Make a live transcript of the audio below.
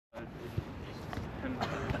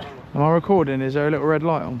Am I recording? Is there a little red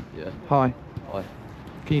light on? Yeah. Hi. Hi.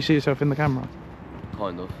 Can you see yourself in the camera?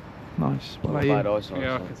 Kind of. Nice. What about Bad you? eyesight,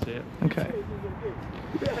 Yeah, I so. can see it. Okay.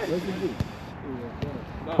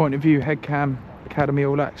 Point of view, head cam, Academy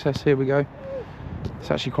all access. Here we go. It's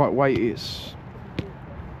actually quite weighty. It's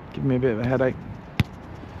giving me a bit of a headache.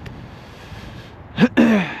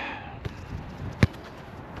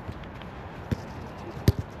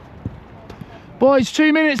 Boys,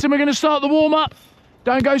 2 minutes and we're going to start the warm-up.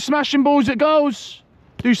 Don't go smashing balls at goals.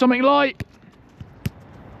 Do something light.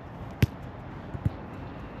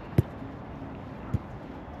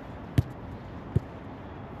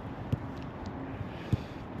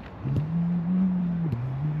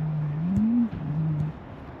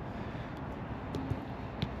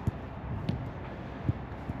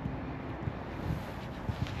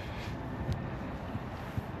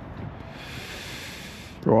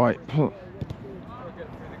 Right.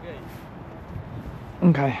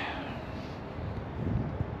 Okay.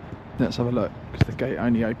 Let's have a look, because the gate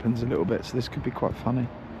only opens a little bit, so this could be quite funny.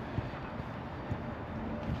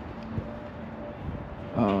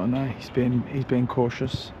 Oh no, he's being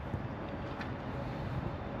cautious.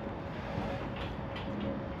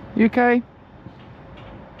 You okay?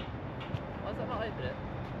 Why does that not open it?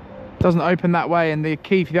 Doesn't open that way, and the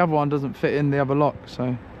key for the other one doesn't fit in the other lock, so.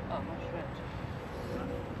 Oh, my stretch.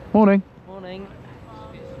 Morning. Morning.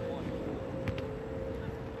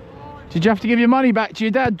 Did you have to give your money back to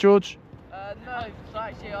your dad, George? No, it's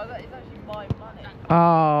actually my money.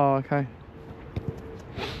 Oh, okay.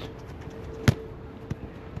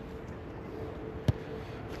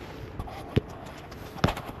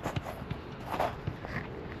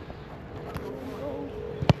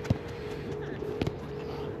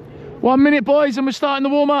 One minute, boys, and we're starting the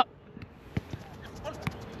warm-up.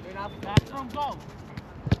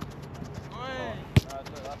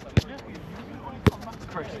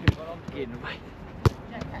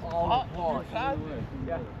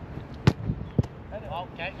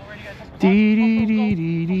 Dee dee dee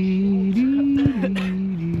dee dee dee dee.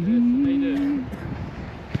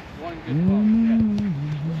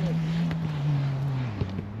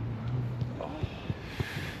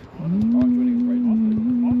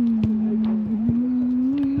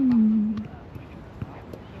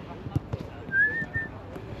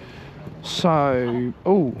 So,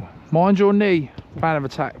 oh, mind your knee. Plan of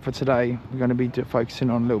attack for today. We're going to be focusing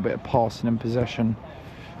on a little bit of passing and possession.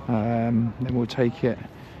 Then we'll take it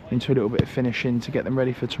into a little bit of finishing to get them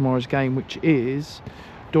ready for tomorrow's game, which is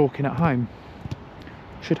Dorking at home.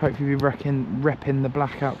 Should hopefully be repping the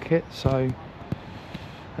blackout kit. So,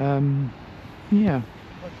 yeah.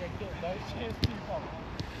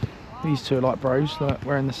 These two are like bros, like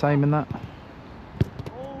wearing the same in that.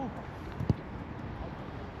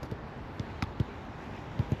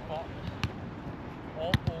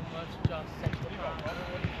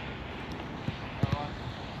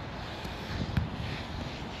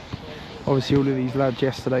 Obviously all of these lads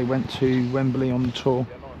yesterday went to Wembley on the tour,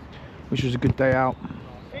 which was a good day out.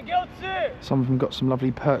 Some of them got some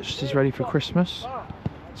lovely purchases ready for Christmas.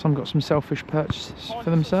 Some got some selfish purchases for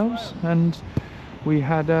themselves, and we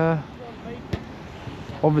had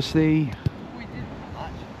obviously a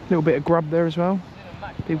little bit of grub there as well.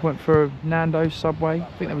 People went for a Nando's, Subway. I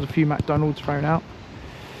think there was a few McDonald's thrown out.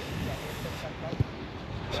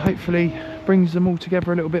 So hopefully brings them all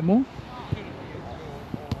together a little bit more.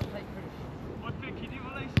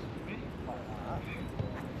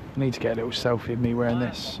 I need to get a little selfie of me wearing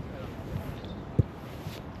this.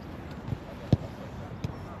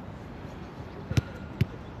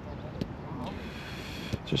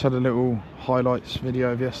 Just had a little highlights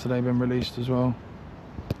video of yesterday been released as well.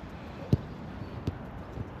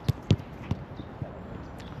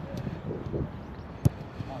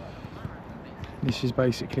 This is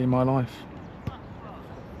basically my life.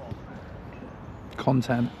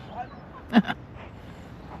 Content.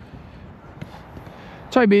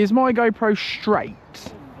 Toby, is my GoPro straight?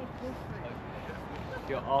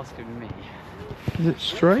 You're asking me. Is it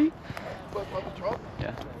straight?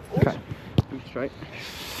 Yeah. Okay. I'm straight.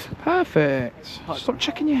 Perfect. Stop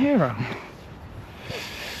checking your hair out.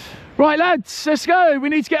 Right, lads, let's go. We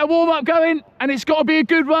need to get a warm-up going, and it's got to be a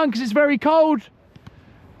good one because it's very cold.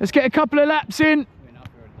 Let's get a couple of laps in.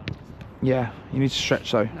 Yeah, you need to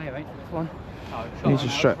stretch though. No, you ain't. Come on. You need to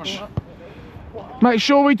stretch. Make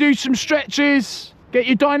sure we do some stretches. Get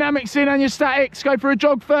your dynamics in and your statics. Go for a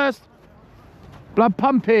jog first. Blood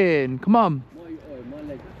pumping. Come on.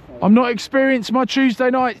 I'm not experienced in my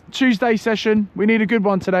Tuesday session. We need a good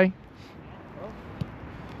one today.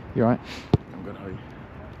 You alright? I'm good, how are you?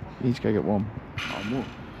 You need to go get warm. I'm warm.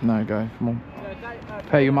 No, go. Come on.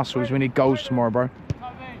 Prepare your muscles. We need goals tomorrow, bro.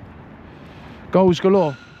 Goals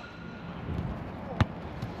galore.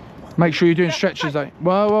 Make sure you're doing stretches though.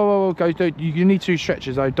 Whoa, go do. You need 2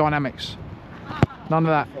 stretches though. Dynamics. None of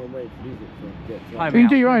that. You can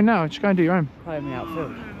do your own now. Just go and do your own. Play me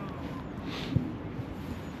outfield.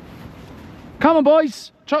 Come on,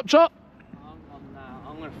 boys. Chop, chop.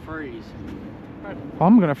 I'm gonna freeze.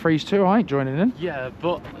 I'm gonna freeze too. I ain't joining in. Yeah,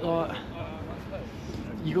 but like,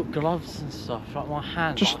 you got gloves and stuff. Like my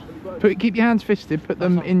hands. Just keep your hands fisted. Put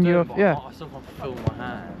them in your I still can't feel my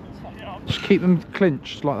hands. Just keep them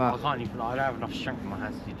clenched like I that. can't even. I don't have enough strength in my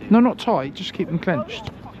hands to do. No, not tight. Just keep them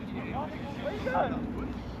clenched.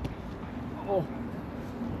 Oh.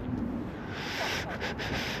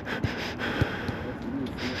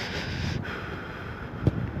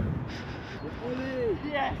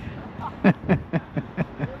 Yes.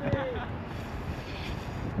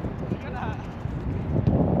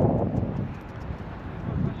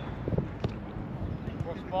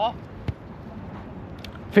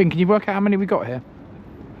 Finn, can you work out how many we got here?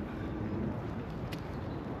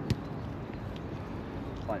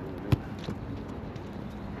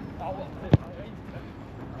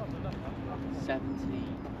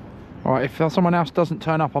 Alright, if someone else doesn't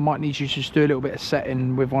turn up, I might need you to just do a little bit of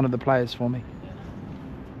setting with one of the players for me.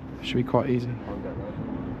 Should be quite easy.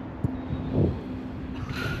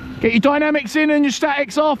 Get your dynamics in and your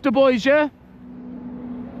statics after, boys, yeah?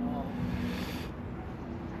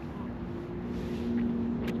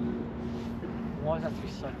 Why does it have to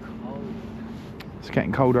be so cold? It's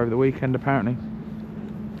getting colder over the weekend, apparently.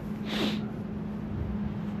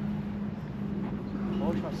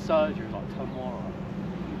 What's my surgery like tomorrow?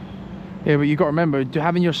 Yeah, but you've got to remember,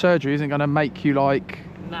 having your surgery isn't going to make you like...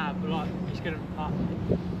 Nah, but like, it's going to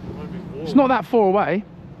It's not that far away.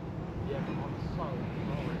 Yeah, but I'm so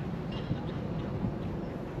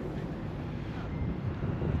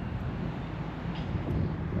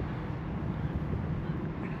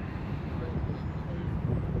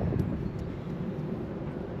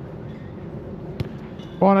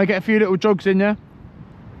Why don't I get a few little jogs in, yeah?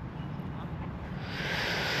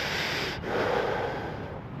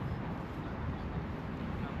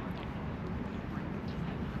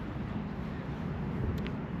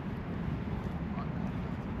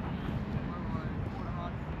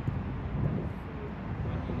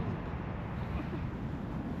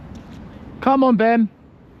 Come on, Ben.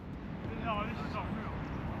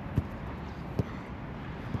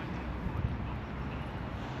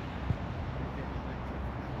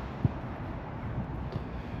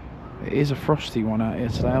 It is a frosty one out here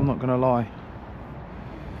today, I'm not going to lie.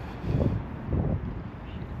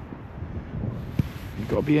 You've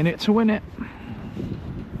got to be in it to win it.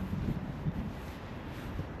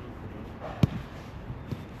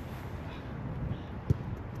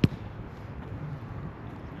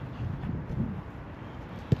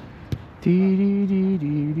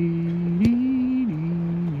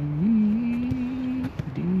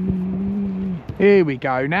 Here we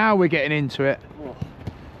go, now we're getting into it.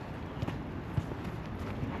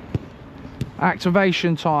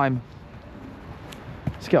 Activation time.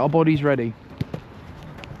 Let's get our bodies ready.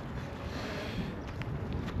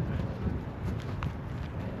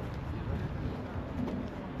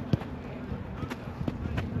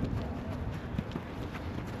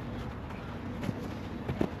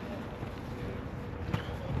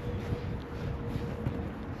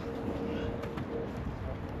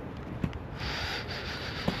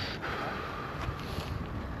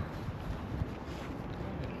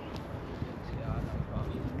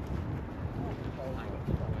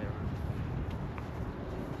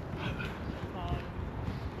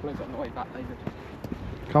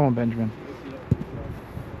 Come on, Benjamin.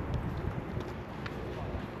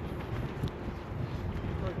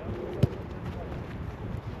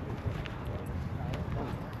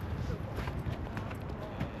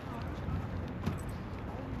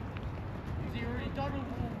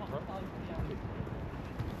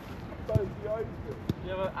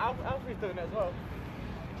 Yeah, but Alfie's doing it as well.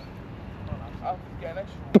 Alfie's getting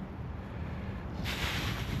extra.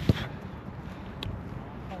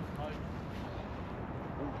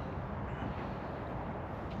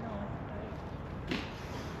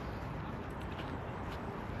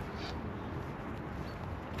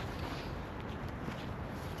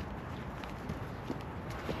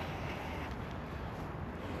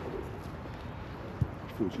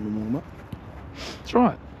 That's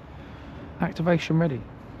right. Activation ready.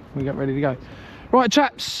 We get ready to go. Right,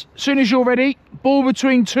 chaps, as soon as you're ready, ball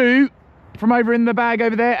between 2 from over in the bag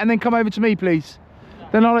over there, and then come over to me, please.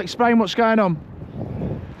 Then I'll explain what's going on.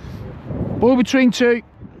 Ball between 2.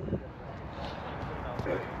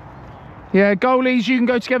 Yeah, goalies, you can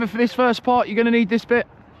go together for this first part. You're going to need this bit.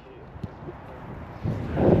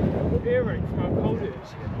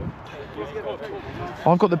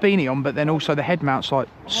 I've got the beanie on, but then also the head mount's like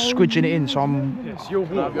squidging it in, so I'm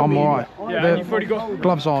alright. Yeah, and you've already got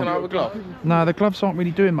gloves aren't. Can I have a glove? No, the gloves aren't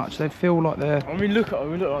really doing much. They feel like they're. I mean, look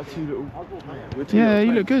we look like two little. Yeah,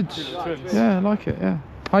 you look good. Yeah, I like it. Yeah,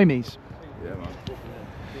 homies. Yeah, man.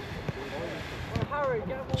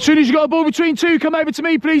 As soon as you got a ball between two, come over to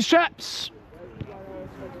me, please, chaps.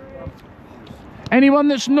 Anyone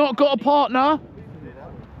that's not got a partner,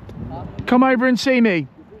 come over and see me.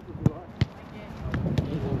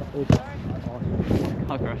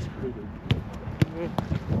 Hi, Chris.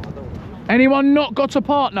 Anyone not got a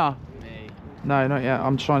partner? Me. No, not yet.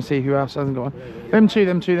 I'm trying to see who else hasn't got one. Them two. I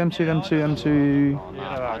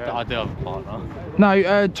do have a partner.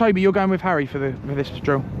 No, Toby, you're going with Harry for this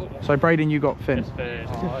drill. So Braden, you got Finn.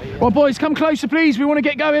 Well, boys, come closer, please. We want to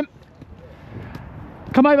get going.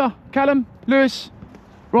 Come over, Callum, Lewis.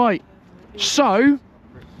 Right. So,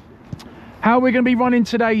 how we're going to be running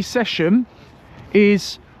today's session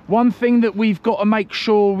is one thing that we've got to make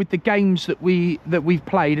sure with the games that we've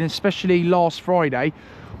played, and especially last Friday,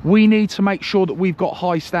 we need to make sure that we've got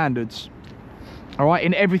high standards. All right,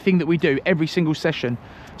 in everything that we do, every single session.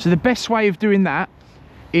 So the best way of doing that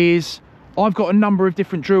is I've got a number of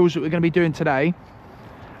different drills that we're going to be doing today,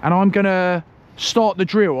 and I'm going to start the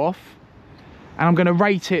drill off and I'm going to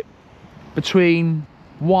rate it between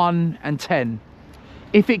 1 and 10.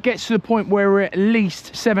 If it gets to the point where we're at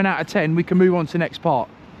least 7 out of 10, we can move on to the next part.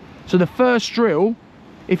 So the first drill,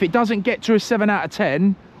 if it doesn't get to a 7 out of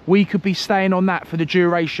 10, we could be staying on that for the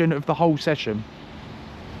duration of the whole session.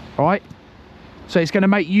 All right? So it's going to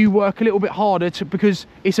make you work a little bit harder because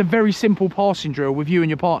it's a very simple passing drill with you and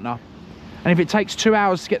your partner. And if it takes 2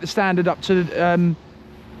 hours to get the standard up to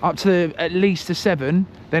at least a 7,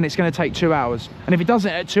 then it's going to take 2 hours. And if it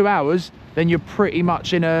doesn't at 2 hours, then you're pretty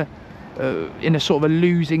much in a sort of a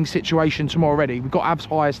losing situation tomorrow already. We've got to have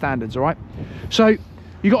higher standards, all right? So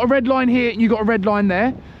you've got a red line here and you've got a red line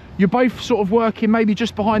there. You're both sort of working maybe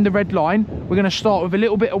just behind the red line. We're going to start with a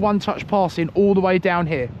little bit of one-touch passing all the way down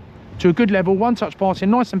here to a good level. One-touch passing,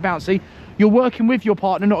 nice and bouncy. You're working with your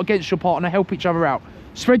partner, not against your partner. Help each other out.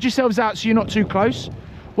 Spread yourselves out so you're not too close.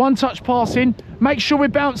 One-touch passing. Make sure we're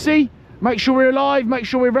bouncy. Make sure we're alive. Make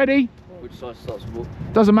sure we're ready. Which side starts with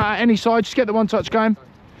what? Doesn't matter, any side. Just get the one-touch going.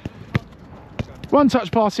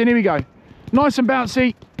 One-touch passing. Here we go. Nice and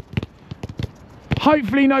bouncy.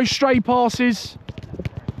 Hopefully no stray passes.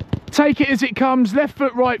 Take it as it comes. Left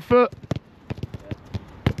foot, right foot.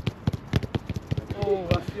 Oh,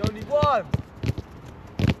 that's the only one.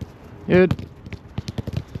 Good.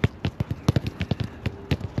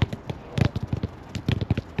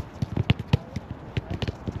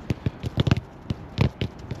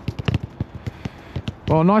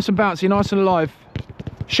 Well, nice and bouncy, nice and alive.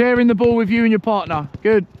 Sharing the ball with you and your partner.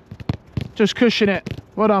 Good. Just cushion it.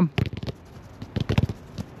 Well done.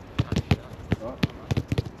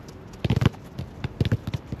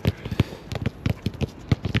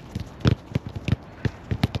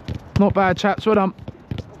 Not bad, chaps. Well done.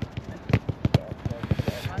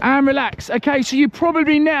 And relax. Okay, so you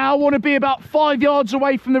probably now want to be about 5 yards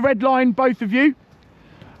away from the red line, both of you.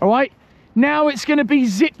 All right. Now it's going to be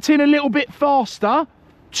zipped in a little bit faster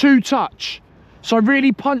to touch. So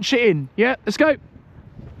really punch it in. Yeah, let's go.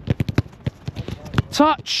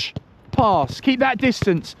 Touch, pass. Keep that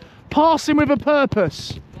distance. Passing with a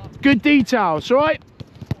purpose. Good details, all right?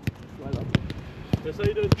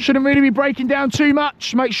 Shouldn't really be breaking down too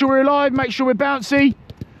much. Make sure we're alive, make sure we're bouncy.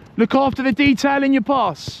 Look after the detail in your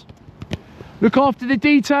pass. Look after the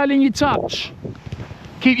detail in your touch.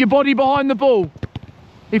 Keep your body behind the ball.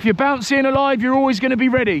 If you're bouncy and alive, you're always going to be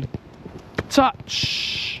ready.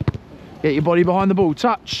 Touch. Get your body behind the ball.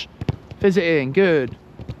 Touch. Fizz it in. Good.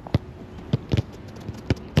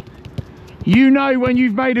 You know when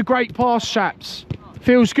you've made a great pass, chaps.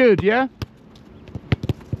 Feels good, yeah?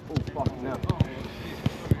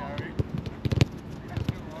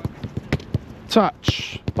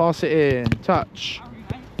 Touch. Pass it in. Touch.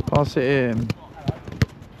 Pass it in.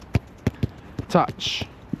 Touch.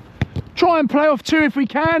 Try and play off 2 if we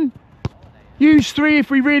can. Use 3 if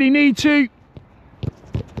we really need to.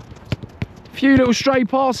 Few little stray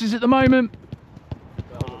passes at the moment.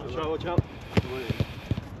 Watch out.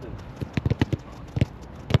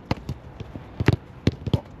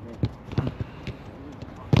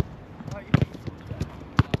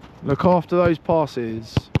 Look after those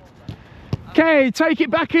passes. Okay, take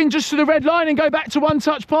it back in just to the red line and go back to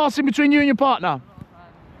one-touch passing between you and your partner.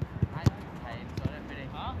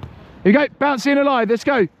 Here we go, bouncing alive, let's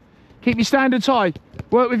go. Keep your standards high.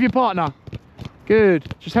 Work with your partner.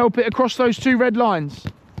 Good, just help it across those 2 red lines.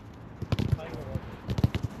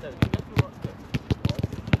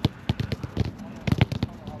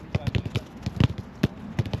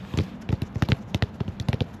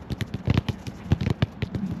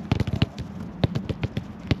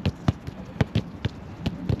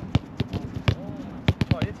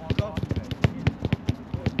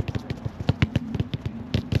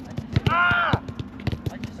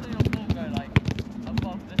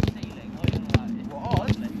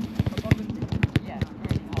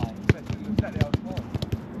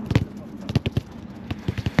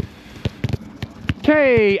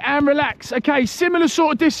 Okay, and relax. Okay, similar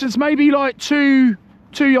sort of distance, maybe like two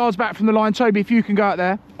yards back from the line. Toby, if you can go out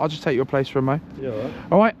there, I'll just take your place for a moment. Yeah, all right.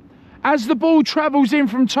 All right. As the ball travels in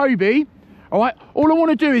from Toby, all right, all I want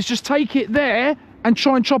to do is just take it there and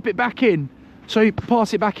try and chop it back in. So you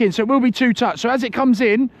pass it back in. So it will be 2 touch. So as it comes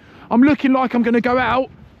in, I'm looking like I'm going to go out,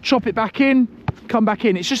 chop it back in, come back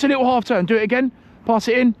in. It's just a little half turn. Do it again. Pass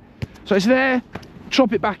it in. So it's there.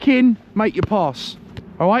 Chop it back in. Make your pass.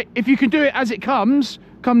 All right. If you can do it as it comes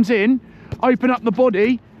in, open up the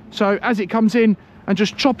body. So as it comes in and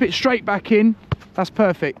just chop it straight back in. That's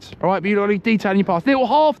perfect. All right. But you've got to detail in your pass. Little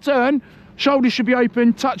half turn. Shoulders should be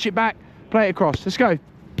open. Touch it back. Play it across. Let's go.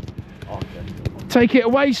 Take it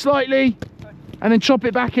away slightly and then chop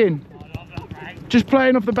it back in. Just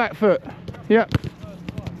playing off the back foot. Yep.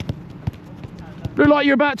 Look like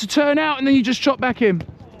you're about to turn out and then you just chop back in.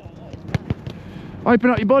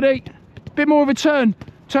 Open up your body. Bit more of a turn.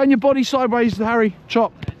 Turn your body sideways, Harry.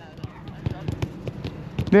 Chop.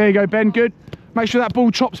 There you go, Ben. Good. Make sure that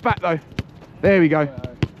ball chops back though. There we go.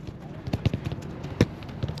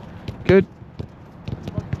 Good.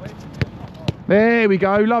 There we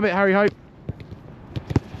go. Love it, Harry Hope.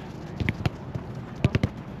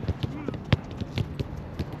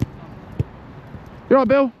 You all right,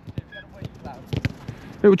 Bill?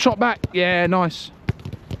 Little chop back. Yeah, nice.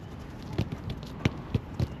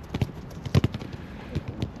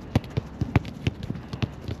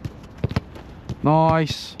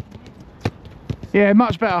 Nice. Yeah,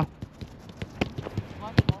 much better.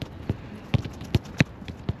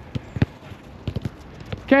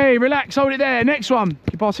 Okay, relax, hold it there. Next one. Can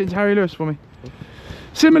you pass it into Harry Lewis for me?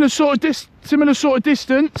 Similar sort of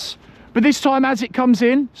distance, but this time as it comes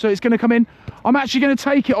in, so it's going to come in. I'm actually going to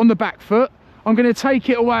take it on the back foot. I'm going to take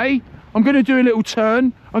it away. I'm going to do a little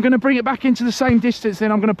turn. I'm going to bring it back into the same distance,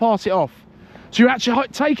 then I'm going to pass it off. So you actually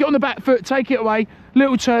take it on the back foot, take it away,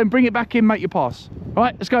 little turn, bring it back in, make your pass. All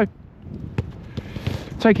right, let's go.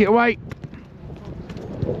 Take it away.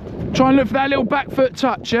 Try and look for that little back foot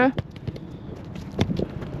touch, yeah?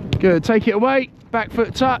 Good, take it away, back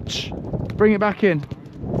foot touch, bring it back in.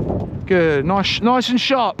 Good, nice and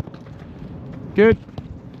sharp. Good.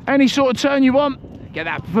 Any sort of turn you want, get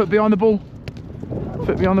that foot behind the ball.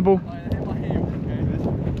 Foot behind the ball.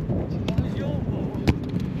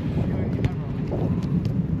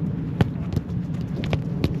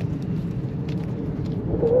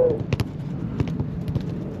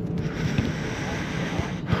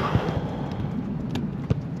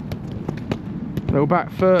 Little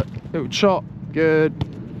back foot, little chop, good.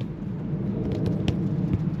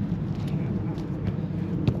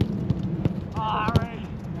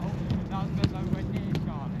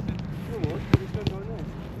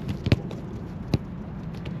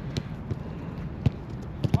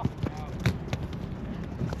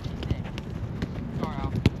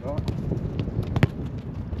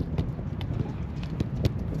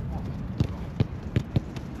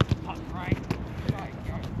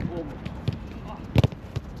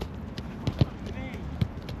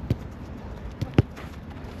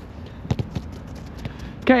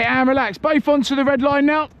 Okay, and relax. Both onto the red line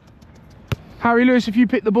now. Harry Lewis, if you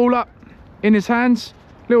pick the ball up in his hands.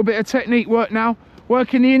 A little bit of technique work now.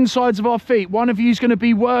 Working the insides of our feet. One of you is going to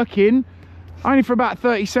be working only for about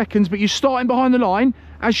 30 seconds, but you're starting behind the line.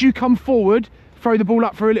 As you come forward, throw the ball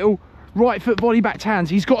up for a little right foot volley back to hands.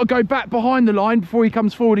 He's got to go back behind the line before he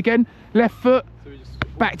comes forward again. Left foot,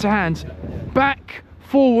 back to hands. Back,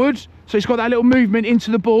 forward. So he's got that little movement into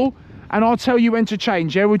the ball. And I'll tell you when to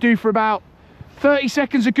change, yeah? We'll do for about 30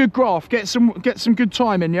 seconds a good graph. Get some good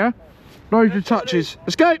time in, yeah? Loads of touches.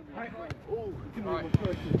 Let's go.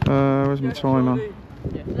 Where's my timer?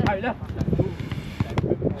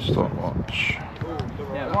 Stopwatch.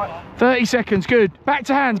 30 seconds, good. Back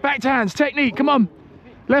to hands, technique, come on.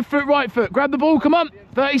 Left foot, right foot, grab the ball, come on.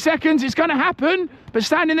 30 seconds, it's gonna happen, but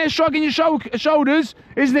standing there shrugging your shoulders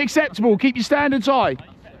isn't acceptable. Keep your standards high.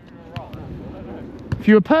 If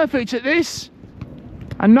you were perfect at this,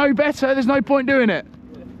 and no better, there's no point doing it.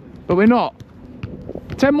 But we're not.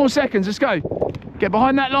 10 more seconds, let's go. Get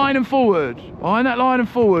behind that line and forward. Behind that line and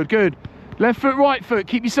forward, good. Left foot, right foot,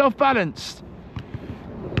 keep yourself balanced.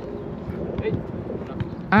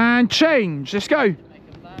 And change, let's go.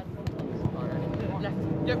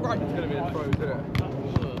 Get right. It's going to be a throw, isn't it?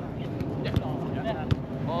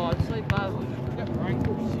 Oh, it's so bad. Get right.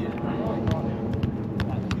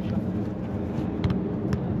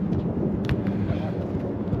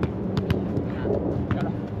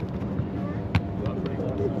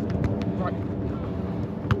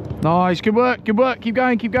 Nice, good work, keep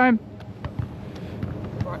going, keep going.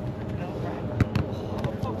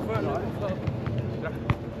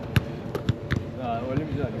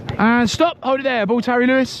 And stop, hold it there, ball to Harry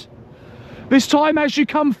Lewis. This time as you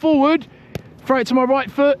come forward, throw it to my right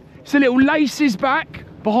foot. It's a little laces back,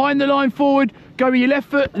 behind the line forward, go with your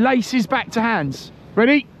left foot, laces back to hands.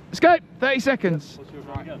 Ready? Let's go, 30 seconds.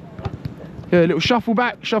 Good, little shuffle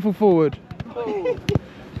back, shuffle forward.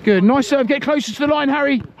 Good, nice serve, get closer to the line,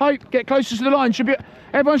 Harry. Hope, get closer to the line.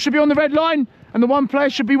 Everyone should be on the red line, and the one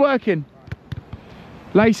player should be working.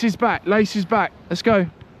 Laces back, let's go.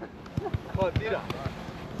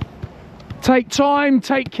 Take time,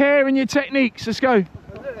 take care in your techniques, let's go.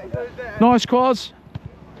 Nice quads.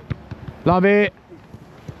 Love it.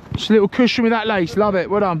 Just a little cushion with that lace, love it,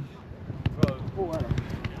 well done.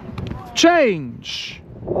 Change.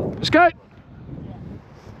 Let's go.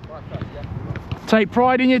 Take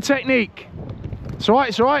pride in your technique. It's all right,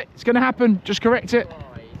 it's all right. It's going to happen. Just correct it.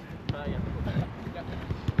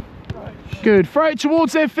 Good. Throw it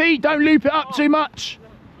towards their feet. Don't loop it up too much.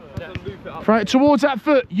 Throw it towards that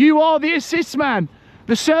foot. You are the assist man.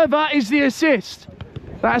 The server is the assist.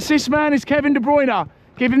 That assist man is Kevin De Bruyne.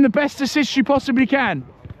 Give him the best assist you possibly can.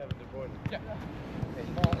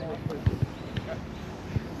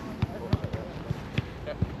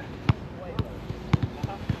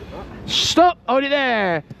 Stop, hold it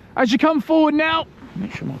there. As you come forward now,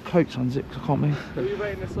 make sure my coat's unzipped because I can't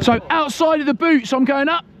move. So outside of the boots, I'm going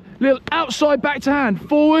up, little outside back to hand,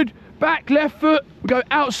 forward, back, left foot, we go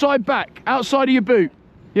outside back, outside of your boot.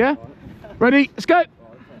 Yeah? Ready? Let's go.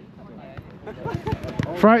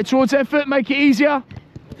 Throw it towards their foot, make it easier.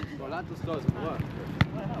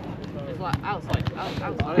 It's like outside.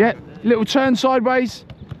 Yeah, little turn sideways.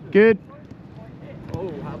 Good.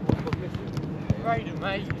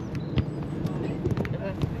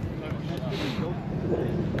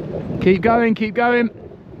 Keep going, keep going.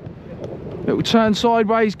 Little turn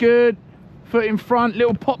sideways, good. Foot in front,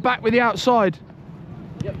 little pop back with the outside.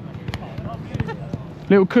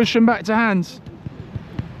 Little cushion back to hands.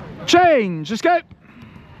 Change, let's go.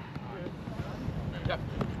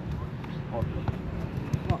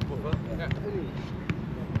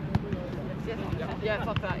 Yeah,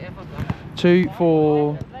 fuck that, 2,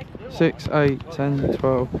 4, 6, 8, 10,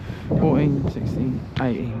 12, 14, 16,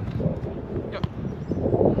 18.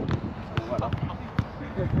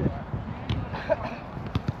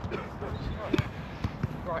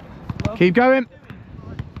 Keep going.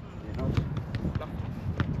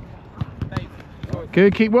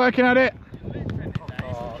 Good, keep working at it.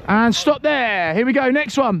 And stop there. Here we go,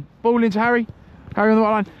 next one. Ball into Harry. Harry on the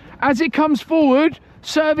right line. As it comes forward,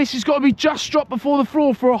 service has got to be just dropped before the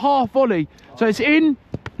floor for a half volley. So it's in,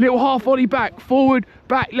 little half volley back, forward,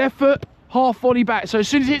 back, left foot, half volley back. So as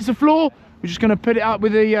soon as it hits the floor, we're just going to put it up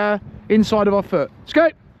with the inside of our foot. Let's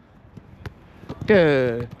go.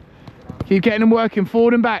 Good. Keep getting them working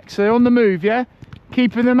forward and back. So they're on the move, yeah?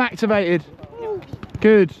 Keeping them activated.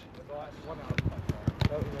 Good.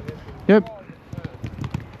 Yep.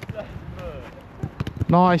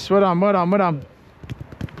 Nice, well done, well done, well done.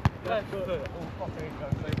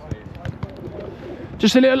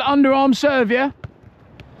 Just a little underarm serve, yeah?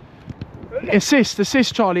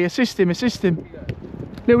 Assist Charlie, assist him.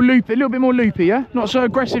 Little loop, a little bit more loopy, yeah? Not so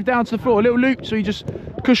aggressive down to the floor, a little loop so he just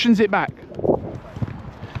cushions it back.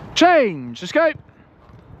 Change, let's go.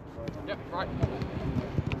 Yep, right.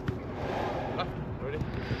 Left, ready?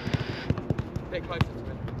 Get closer to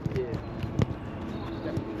me. Yeah.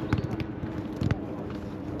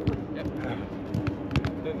 Yep.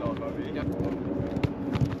 Then not, maybe. Yep.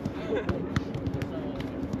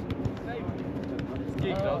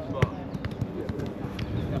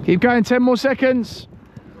 Keep going, 10 more seconds.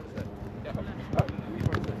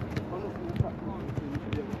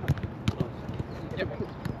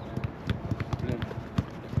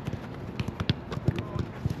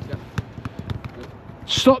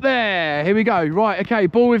 Stop there. Here we go. Right, okay,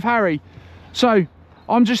 ball with Harry. So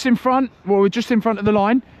I'm just in front, well, we're just in front of the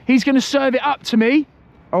line. He's going to serve it up to me,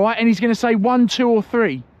 all right, and he's going to say 1, 2 or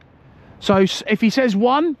 3. So if he says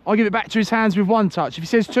 1, I'll give it back to his hands with 1 touch. If he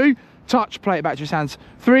says 2, touch, play it back to his hands.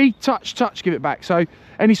 3, touch, touch, give it back. So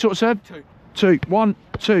any sort of serve? 2. 1,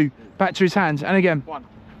 2, back to his hands. And again. 1.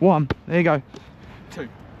 1. There you go. 2.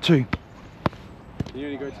 2. You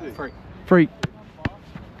only go 2. 3. 3.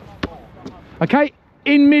 Okay,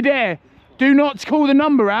 in mid-air. Do not call the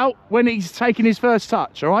number out when he's taking his first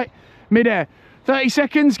touch, all right? Mid-air. 30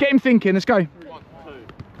 seconds, get him thinking. Let's go. 1, 2.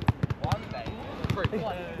 1 day. 3.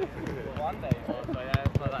 1 day.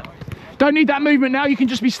 Don't need that movement now. You can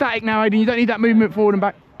just be static now, Aiden. You don't need that movement forward and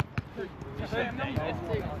back. 2.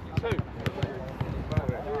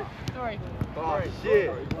 Sorry. Oh,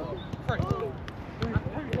 shit. 3.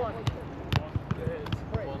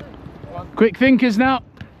 Quick thinkers now.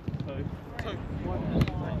 2.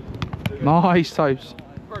 Nice toes.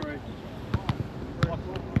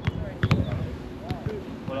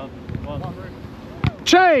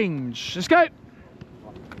 Change. Let's go.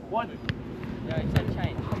 One. Yeah, he said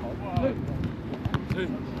change. Two.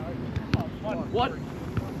 One.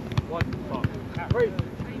 Three.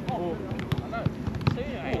 Four.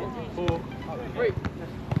 Four. Three.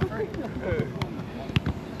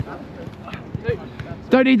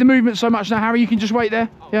 Don't need the movement so much now, Harry. You can just wait there.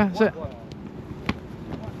 Yeah, that's it.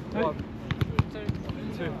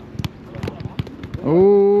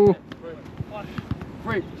 Oh.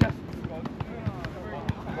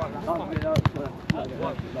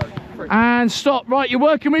 And stop. Right, you're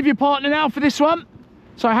working with your partner now for this one.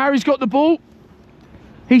 So Harry's got the ball.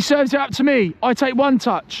 He serves it up to me. I take one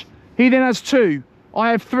touch. He then has two. I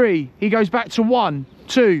have three. He goes back to 1,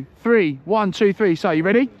 2, 3. 1, 2, 3. So you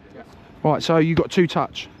ready? Right, so you got two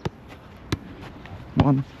touch.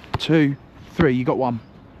 1, 2, 3. You got one.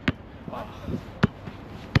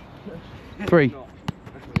 3.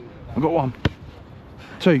 I've got 1,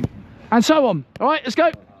 2, and so on. All right, let's go.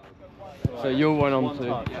 So you're 1 on 2.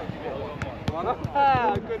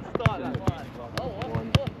 Ah, good start.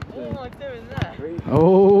 What am I doing there?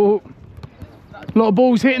 Oh, a lot of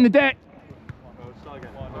balls hitting the deck.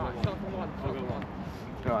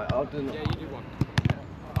 Alright, I'll do that. Yeah, you do 1.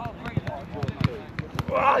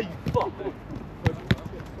 Ah, you fuck.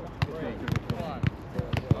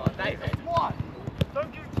 Oh, David. 1.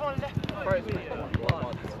 Don't give it time left.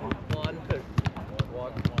 1, 2.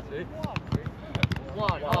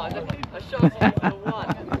 1. Oh, I shot it for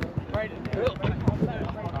 1.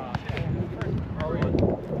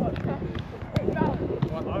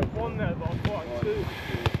 I've won there, but I've got 2.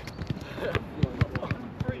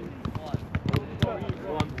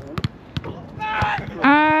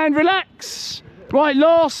 And relax. Right,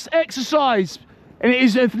 last exercise. And it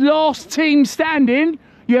is a last team standing.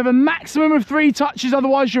 You have a maximum of 3 touches,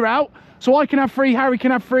 otherwise you're out. So I can have 3, Harry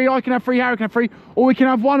can have 3, I can have 3, Harry can have 3, or we can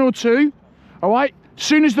have 1 or 2. All right. As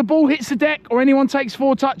soon as the ball hits the deck or anyone takes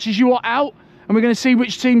 4 touches, you are out. And we're going to see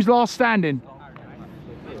which team's last standing.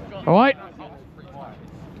 All right.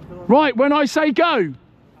 Right, when I say go,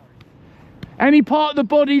 any part of the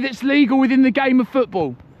body that's legal within the game of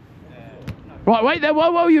football. Right, wait there.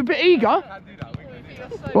 Whoa, you're a bit eager.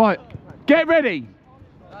 Right, get ready.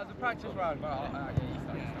 That was a practice round, but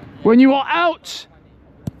When you are out,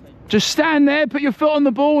 just stand there, put your foot on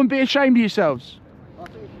the ball and be ashamed of yourselves.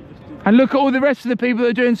 And look at all the rest of the people that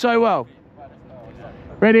are doing so well.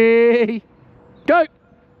 Ready, go.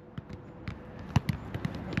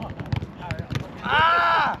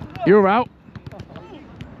 Ah! You're out.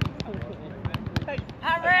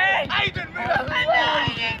 Harry! Aiden,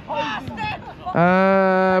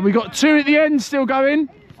 We got 2 at the end still going,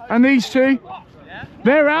 and these 2.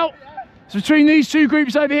 They're out. It's between these 2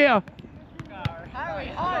 groups over here.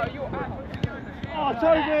 Harry, Oh,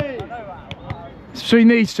 Toby! It's between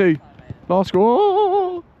these 2. Last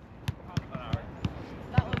score.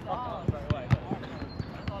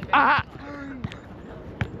 Ah!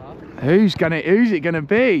 Who's it gonna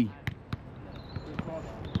be?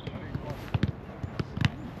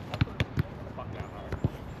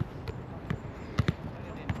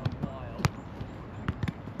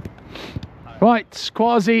 Right,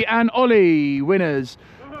 Quasi and Ollie, winners.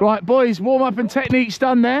 Right, boys, warm-up and technique's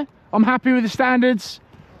done there. I'm happy with the standards.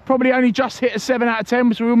 Probably only just hit a 7 out of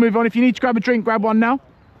 10, so we'll move on. If you need to grab a drink, grab one now.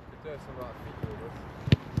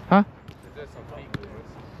 Huh?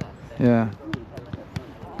 Yeah.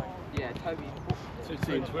 Yeah, Toby. 2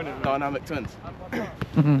 teams winning. Dynamic twins.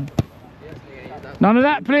 None of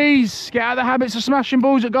that, please. Get out of the habits of smashing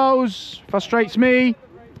balls at goals. Frustrates me.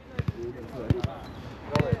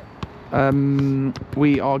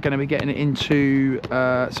 We are going to be getting into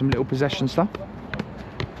some little possession stuff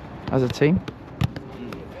as a team.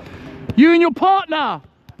 You and your partner,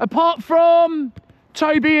 apart from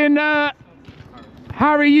Toby and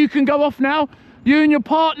Harry, you can go off now. You and your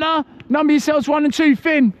partner, number yourselves 1 and 2.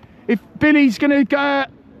 Finn, if Billy's going to go,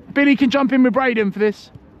 Billy can jump in with Braden for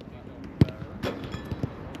this.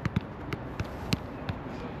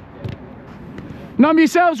 Number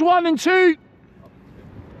yourselves 1 and 2.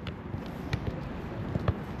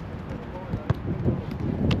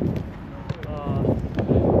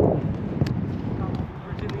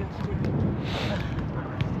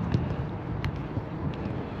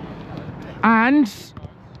 And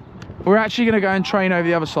we're actually going to go and train over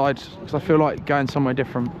the other side because I feel like going somewhere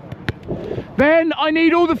different. Then I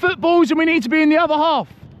need all the footballs and we need to be in the other half.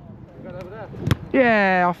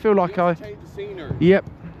 Yeah, I feel like I... Yep,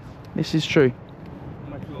 this is true.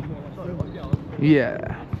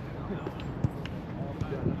 Yeah.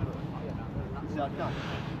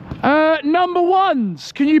 Number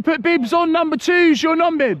ones, can you put bibs on number twos, your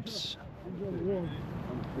non-bibs?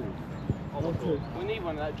 We need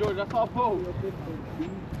one of that, George. That's our ball.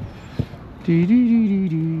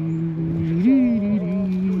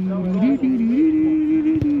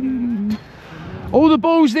 All the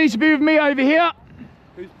balls need to be with me over here.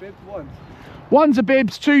 Who's bibs? One. Ones are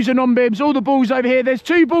bibs, twos are non-bibs. All the balls over here. There's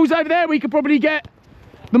 2 balls over there we could probably get.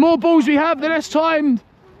 The more balls we have, the less time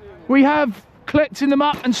we have collecting them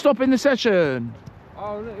up and stopping the session.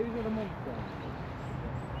 Oh, look, who's got a monster?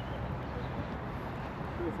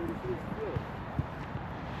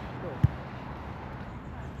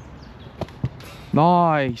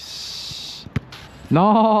 Nice.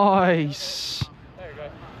 Nice. There we go.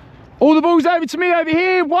 All the balls over to me over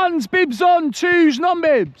here. Ones bibs on, twos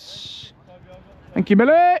non-bibs. Thank you,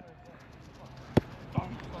 Millie.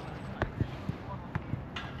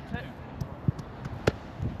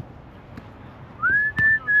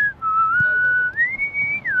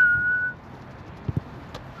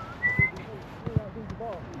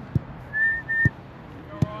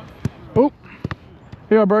 Oh,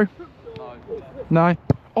 here you are, bro. No.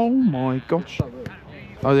 Oh my gosh.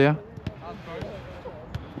 Oh yeah.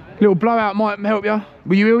 Little blowout might help you.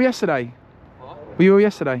 Were you ill yesterday? What? Were you ill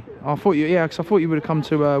yesterday? I thought you, yeah, because I thought you would have come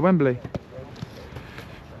to Wembley.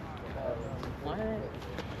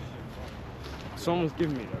 Someone's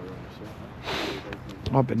giving me that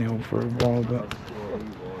room. I've been ill for a while, but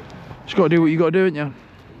just got to do what you got to do, ain't you?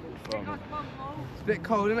 It's a bit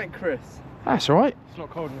cold, isn't it, Chris? That's all right. It's not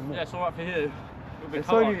cold anymore. Yeah, it's alright for you. It's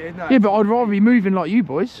only, no, Yeah, but I'd rather be moving like you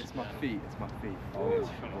boys. it's my feet. It's my feet. Oh, it's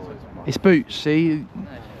my It's boots, see?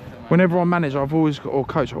 Whenever I'm manager, I've always got, or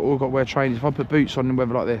coach, I've always got to wear trainers. If I put boots on in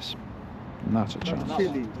weather like this, that's a chance.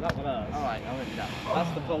 chilly. Alright, I went that.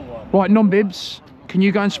 That's the full one. Right, non-bibs, can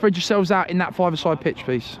you go and spread yourselves out in that 5-a-side pitch,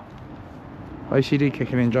 please? OCD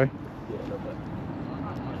kicking in, Joe.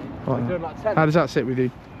 Right, doing like 10. how does that sit with you?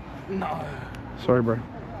 No. Sorry, bro.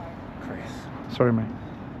 Chris. Sorry, mate.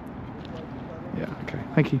 Yeah, okay.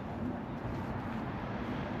 Thank you.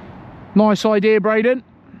 Nice idea, Braden.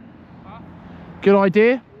 Good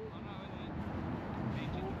idea.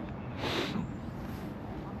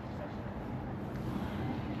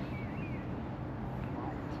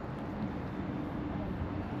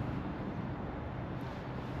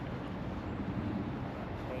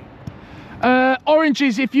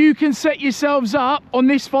 Oranges, if you can set yourselves up on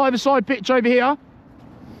this 5-a-side pitch over here.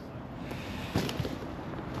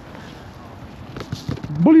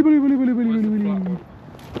 Bully, bully, bully, bully, bully, bully, bully.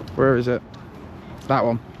 Where is it? That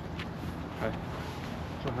one.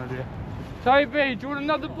 feet. Toby, do you want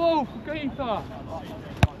another ball for Keeper?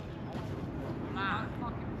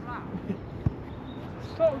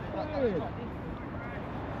 So good.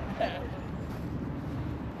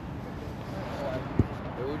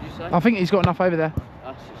 What would you say? I think he's got enough over there.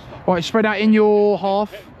 That's just Right, spread out in your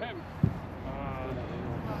half.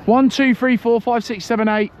 1, 2, 3, 4, 5, 6, 7,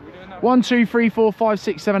 8. 1, 2, 3, 4, 5,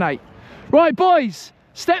 6, 7, 8. Right, boys,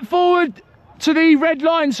 step forward to the red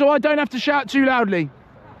line so I don't have to shout too loudly.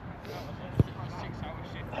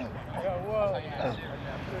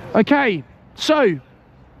 Okay, so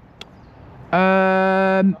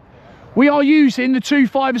we are using the 2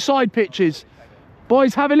 5-a-side pitches.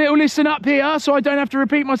 Boys, have a little listen up here so I don't have to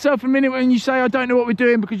repeat myself a minute when you say I don't know what we're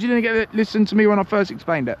doing because you didn't get to listen to me when I first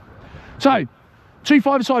explained it. So, 2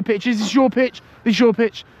 5-a-side pitches. This is your pitch, this is your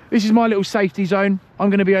pitch. This is my little safety zone. I'm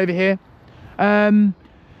going to be over here.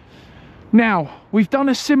 Now, we've done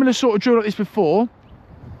a similar sort of drill like this before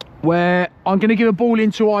where I'm going to give a ball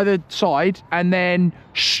into either side and then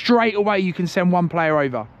straight away you can send one player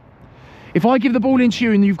over. If I give the ball into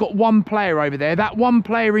you and you've got one player over there, that one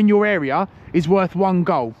player in your area is worth 1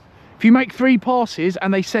 goal. If you make 3 passes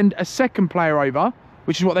and they send a second player over,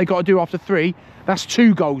 which is what they got to do after 3, that's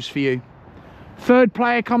 2 goals for you. Third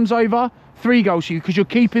player comes over, 3 goals for you because you're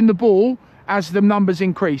keeping the ball as the numbers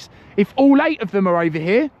increase. If all 8 of them are over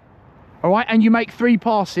here, all right, and you make 3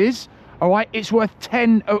 passes, all right, it's worth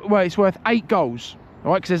 10, well, it's worth 8 goals,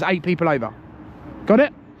 all right, because there's 8 people over. Got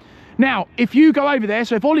it? Now, if you go over there,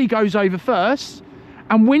 so if Ollie goes over first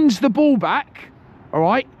and wins the ball back, all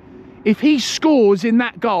right, if he scores in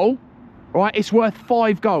that goal, all right, it's worth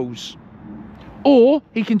 5 goals. Or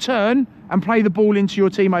he can turn and play the ball into your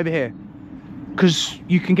team over here. Because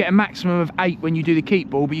you can get a maximum of 8 when you do the keep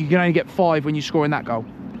ball, but you can only get 5 when you score in that goal.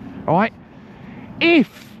 All right?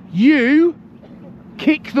 If you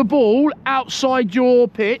kick the ball outside your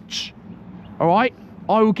pitch, all right,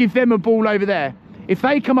 I will give them a ball over there. If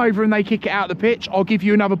they come over and they kick it out the pitch, I'll give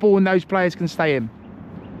you another ball and those players can stay in.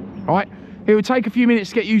 All right? It will take a few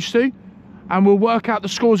minutes to get used to, and we'll work out the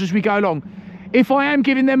scores as we go along. If I am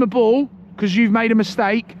giving them a ball, because you've made a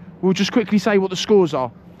mistake, we'll just quickly say what the scores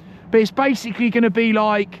are. But it's basically going to be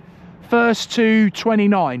like first to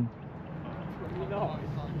 29.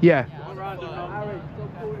 Yeah.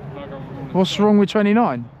 What's wrong with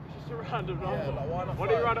 29?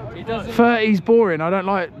 30's boring. I don't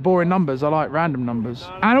like boring numbers. I like random numbers.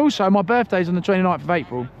 And also, my birthday's on the 29th of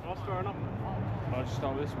April. That's fair enough. I'll just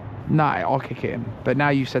start with this one. No, I'll kick it in. But now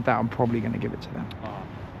you said that, I'm probably going to give it to them.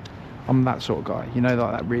 I'm that sort of guy. You know,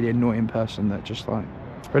 like that really annoying person that just like...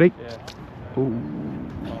 Ready? Yeah. Ooh.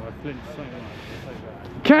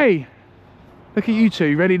 Okay. Look at you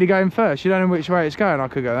two, ready to go in first. You don't know which way it's going. I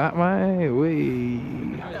could go that way.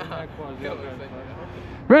 Wee.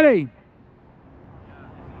 Ready?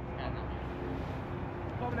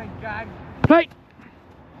 Play.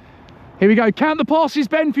 Here we go. Count the passes,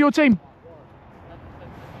 Ben, for your team.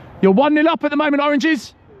 You're 1-0 up at the moment,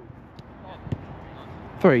 Oranges.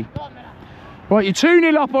 3. Right, you're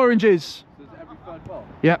 2-0 up, Oranges.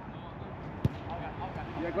 Yep.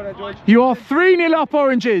 You are 3-0 up,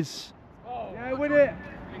 Oranges. Yeah, win it.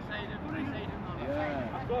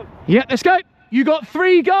 Yeah, let's go. You got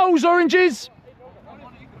 3 goals, Oranges.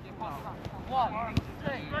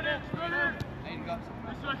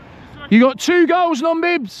 You got 2 goals,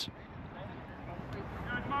 non-bibs.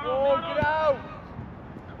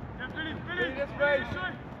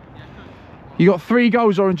 You got 3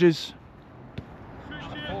 goals, Oranges.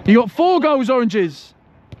 You got 4 goals, Oranges.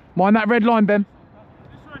 Mind that red line, Ben.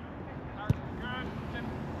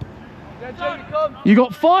 You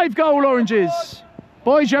got 5 goal, Oranges.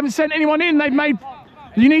 Boys, you haven't sent anyone in. They've made...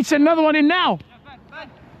 You need to send another one in now.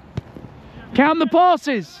 Count the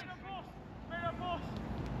passes.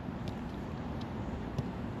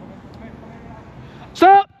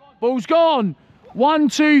 Stop. Ball's gone. 1,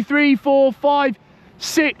 2, 3, 4, 5,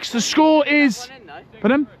 6. The score is...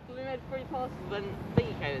 Pardon?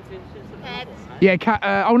 Yeah,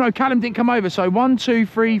 oh no, Callum didn't come over. So 1, 2,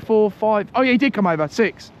 3, 4, 5. Oh yeah, he did come over.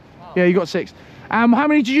 6. Yeah, you got 6. How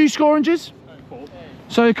many did you score, Oranges? 4.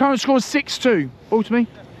 So the current score is 6-2. Ball to me.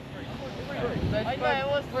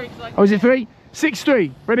 Oh, is it 3?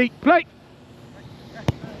 6-3. Ready? Play.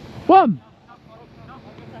 1,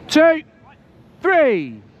 2,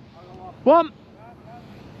 3. 1,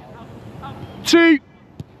 2,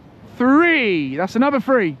 3. That's another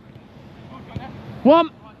 3. 1,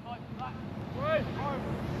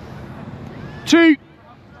 2,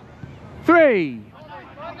 3.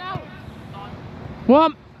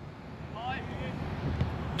 1,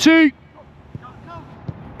 2.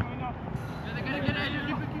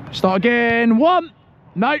 Start again. 1.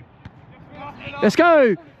 No. Let's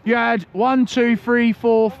go. You had 1, 2, 3,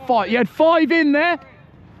 4, 5. You had 5 in there.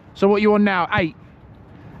 So what are you on now? 8.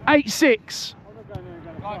 8-6.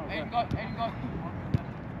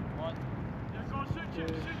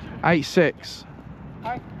 8-6.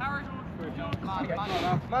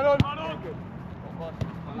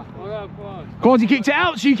 Cordy kicked it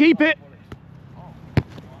out, so you keep it.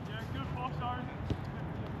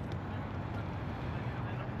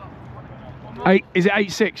 Is it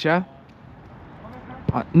 8-6, yeah?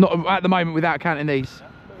 Not at the moment without counting these.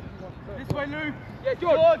 This way, Lou. Yeah,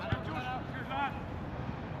 George.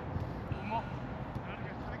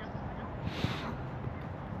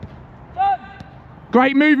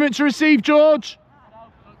 Great movement to receive, George.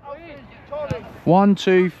 1,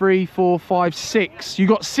 2, 3, 4, 5, 6. You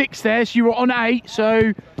got 6 there, so you were on 8.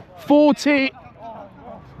 So 14,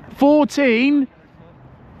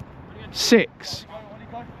 6.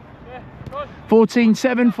 14,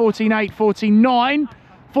 7, 14, 8, 14, 9.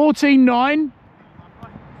 14, 9.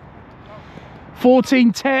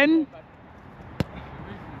 14, 10.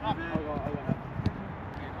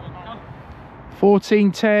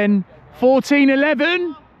 14, 10. 14,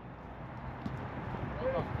 11.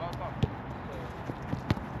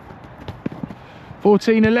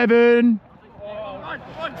 14, 11.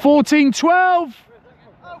 14, 12.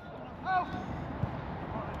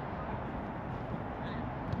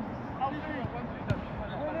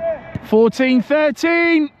 14,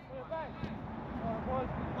 13.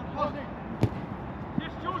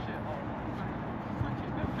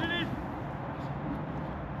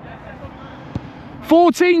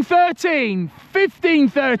 14, 13. 15,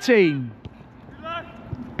 13.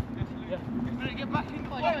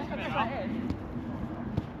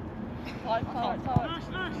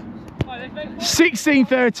 16,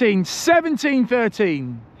 13. 17,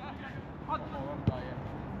 13.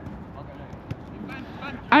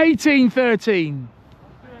 18, 13.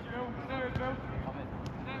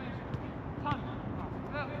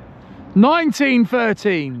 19,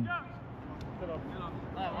 13.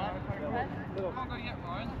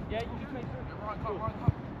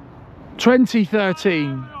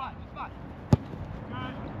 2013.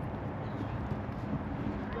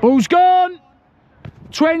 Ball's gone.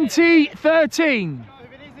 2013.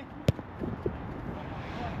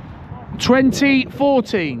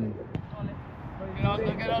 2014.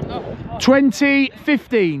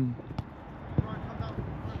 2015.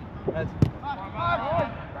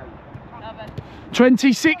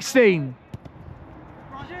 2016.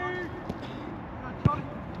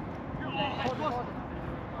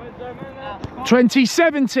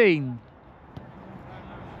 2017.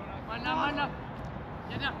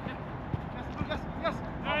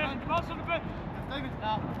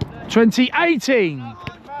 2018.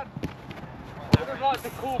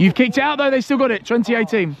 You've kicked it out though, they still got it.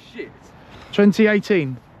 2018.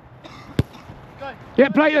 2018. Yeah,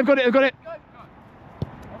 play, they've got it, they've got it.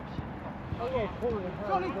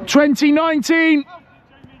 2019.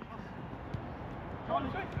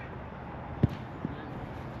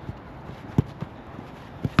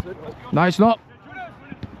 No, it's not.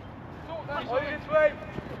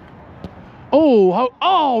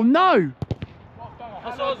 Oh no!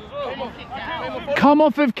 Come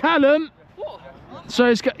off of Callum. So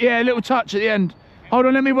it's got, yeah, a little touch at the end. Hold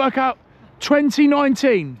on, let me work out.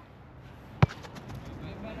 2019.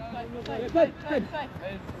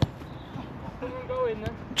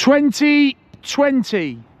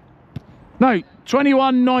 2020. No,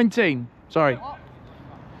 21-19. Sorry.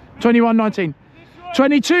 21-19.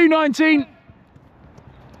 22-19.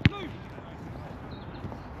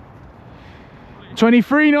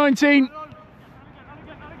 23-19.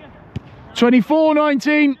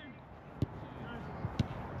 24-19.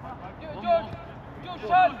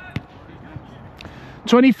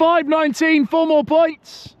 25-19, 4 more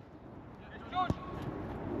points.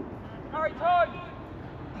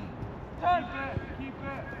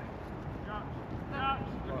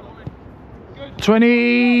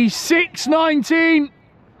 26-19.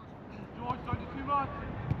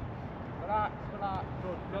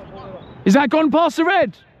 Is that gone past the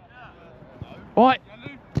red? Right.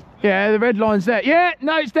 Yeah, the red line's there. Yeah,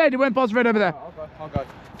 no, it's dead. It went past the red over there.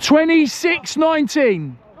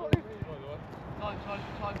 26-19.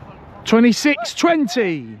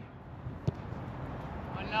 26-20.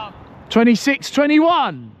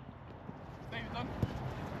 26-21.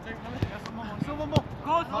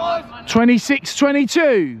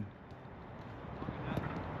 26-22.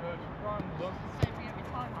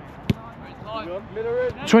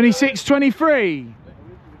 26-23.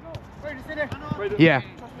 Yeah.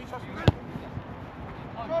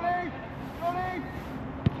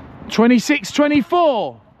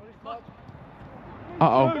 26-24.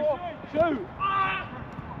 Uh-oh.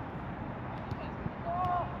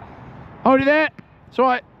 Hold it there. It's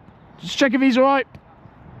alright. Just check if he's alright.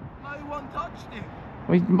 No one touched him.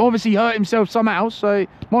 Well, he obviously hurt himself somehow, so it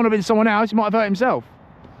might have been someone else. He might have hurt himself.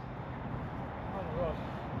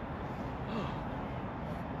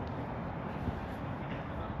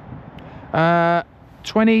 Uh,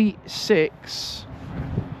 26,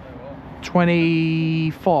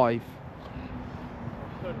 25.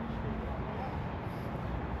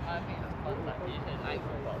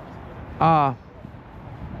 Ah.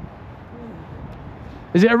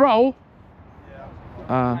 Is it a roll?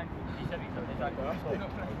 Yeah.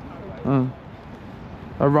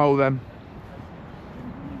 A roll then.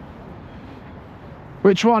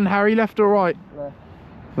 Which one, Harry? Left or right? Left.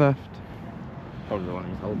 Left. Hold the one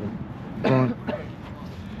he's holding. Right.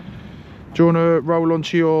 Do you want to roll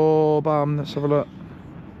onto your bum? Let's have a look.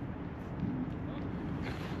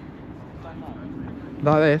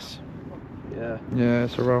 Like this? Yeah. Yeah,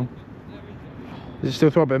 it's a roll. Is it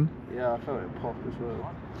still throbbing? Yeah, I felt it pop as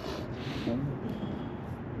well.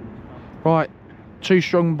 Right, 2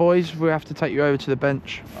 strong boys. We have to take you over to the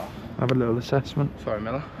bench. Have a little assessment. Sorry,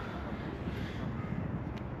 Miller.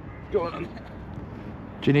 Go on.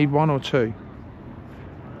 Do you need 1 or 2?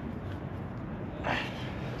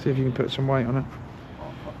 See if you can put some weight on it.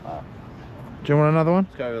 Do you want another one?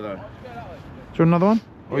 Let's go over there. Do you want another one?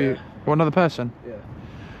 Or Yeah. you want another person? Yeah.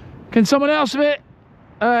 Can someone else of it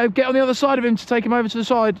get on the other side of him to take him over to the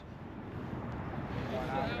side?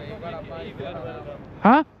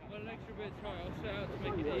 Huh?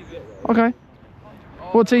 Okay.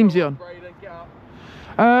 What team's he on?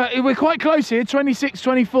 We're quite close here,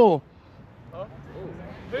 26-24.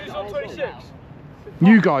 Who's on 26?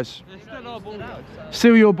 You guys. It's still our ball.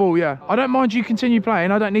 Still your ball, yeah. I don't mind you continue playing.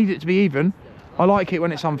 I don't need it to be even. I like it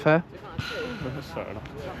when it's unfair.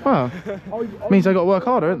 Well, means they got to work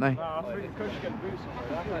harder, don't they?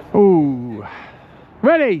 Ooh.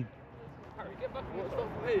 Ready?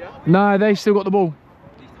 No, they still got the ball.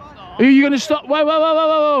 Who are you going to stop? Whoa, whoa, whoa, whoa,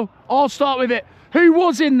 whoa, whoa. I'll start with it. Who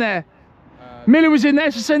was in there? Miller was in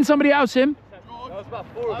there, so send somebody else in. That was about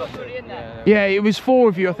 4 of us already in there. Yeah, it was 4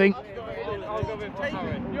 of you, I think. You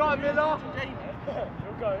right, Miller?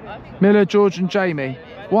 Miller, George and Jamie.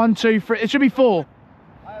 1, 2, 3. It should be 4.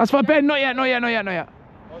 That's fine, Ben. Not yet.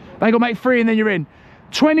 They got to make 3 and then you're in.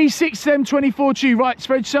 26 to them, 24 to you. Right,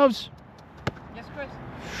 spread yourselves. Yes, Chris.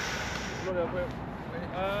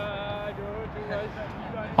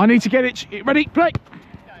 I need to get it. Ready, play.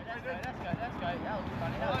 Let's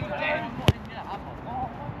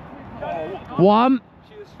go. 1,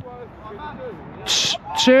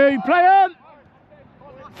 2, play on.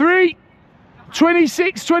 3,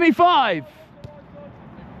 26, 25.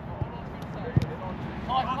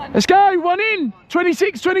 Let's go, 1 in.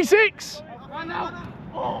 26, 26.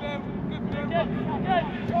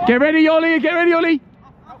 Get ready, Ollie. Get ready, Ollie.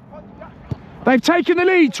 They've taken the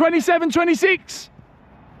lead. 27, 26.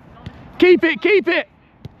 Keep it, keep it.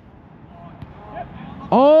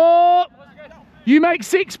 Oh, you make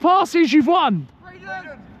 6 passes, you've won.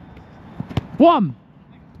 1,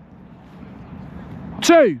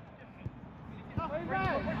 2,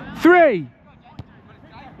 3.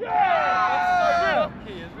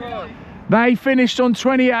 They finished on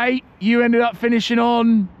 28. You ended up finishing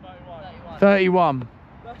on 31.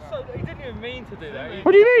 He didn't even mean to do that.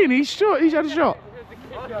 What do you mean? He's shot. He's had a shot.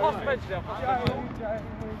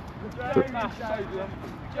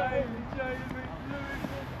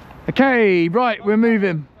 Okay, right, we're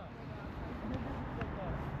moving.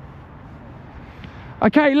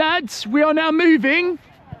 Okay, lads, we are now moving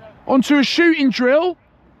onto a shooting drill,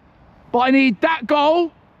 but I need that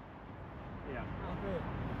goal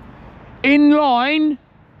in line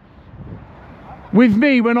with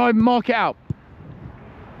me when I mark it out.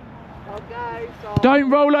 Okay, so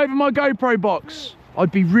Don't roll over my GoPro box.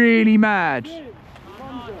 I'd be really mad.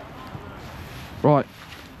 Right.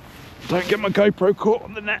 Don't get my GoPro caught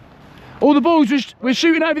on the net. All the balls, we're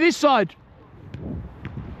shooting over this side.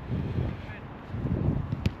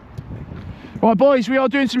 Right, boys, we are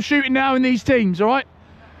doing some shooting now in these teams, all right?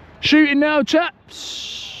 Shooting now,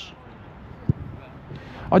 chaps.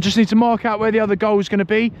 I just need to mark out where the other goal is going to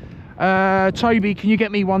be. Toby, can you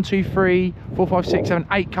get me 1, 2, 3, 4, 5, 6, 7,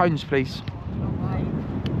 8 cones, please?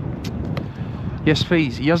 Yes,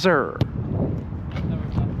 please. Yes, sir.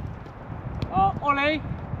 Ollie,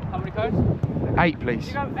 how many cones? 8, please.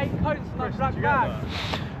 You have 8 cones in that black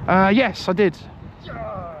bag. Yes, I did.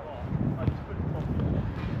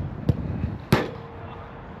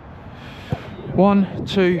 One,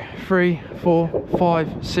 2, 3, 4,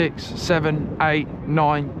 5, 6, 7, 8,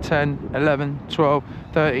 9, 10, 11, 12,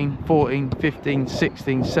 13, 14, 15,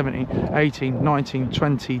 16, 17, 18, 19,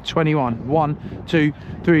 20, 21. 1, 2,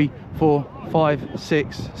 3, 4, 5,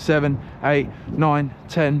 6, 7, 8, 9,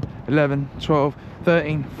 10, 11, 12,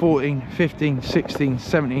 13, 14, 15, 16,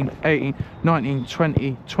 17, 18, 19,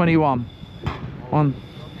 20, 21. 1.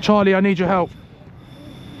 Charlie, I need your help.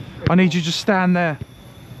 I need you to stand there.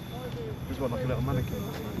 Like a little mannequin.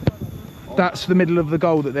 That's the middle of the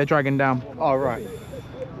goal that they're dragging down. Oh, right.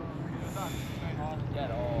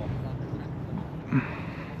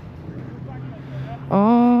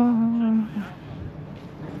 Oh,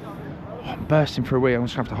 I'm bursting for a wee. I'm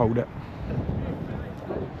just going to have to hold it.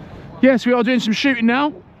 Yes, we are doing some shooting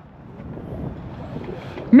now.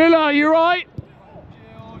 Miller, you right?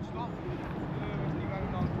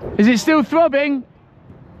 Is it still throbbing?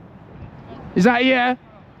 Is that a yeah?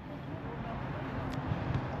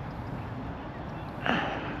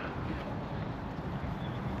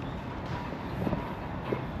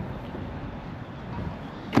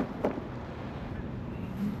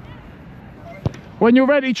 When you're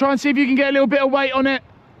ready, try and see if you can get a little bit of weight on it.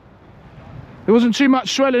 There wasn't too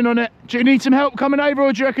much swelling on it. Do you need some help coming over,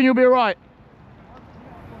 or do you reckon you'll be all right?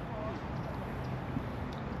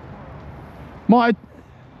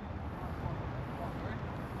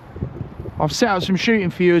 I've set out some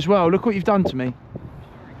shooting for you as well. Look what you've done to me.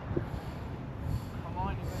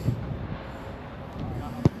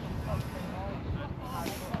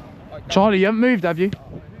 Charlie, you haven't moved, have you?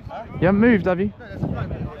 You haven't moved, have you?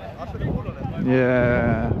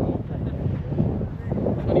 Yeah.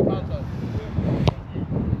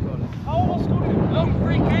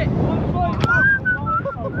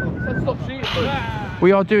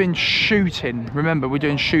 We are doing shooting. Remember, we're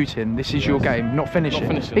doing shooting. This is your game, not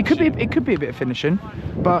finishing. It could be a bit of finishing,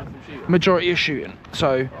 but majority is shooting.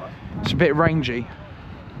 So it's a bit rangy.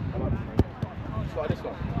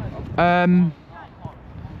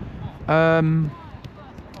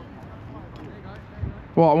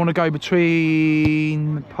 What, I want to go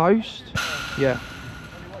between the post? Yeah.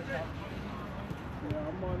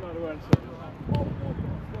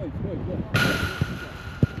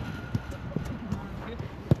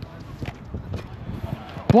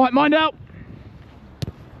 Right, mind out.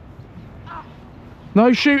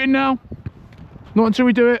 No shooting now. Not until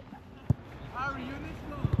we do it.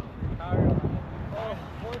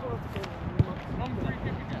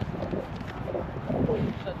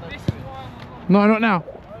 No, not now.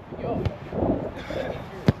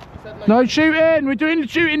 No shooting. We're doing the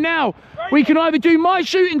shooting now. We can either do my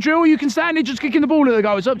shooting drill or you can stand there just kicking the ball at the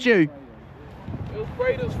goal. It's up to you. It was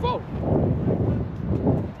Braden's fault.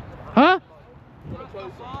 Huh?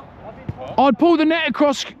 I'd pull the net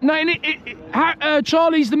across. No,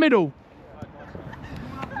 Charlie's the middle.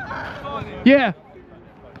 Yeah.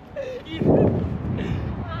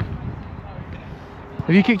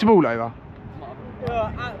 Have you kicked a ball over?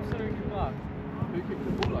 Yeah, absolutely mad. Who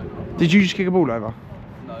kicked the ball over? Did you just kick a ball over?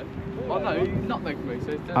 No. Oh no, he nutmegged me,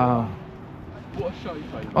 so it's dead. Oh. What a show you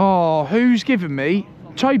played. Oh, who's given me?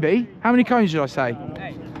 Toby? How many cones did I say?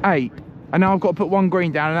 8. And now I've got to put 1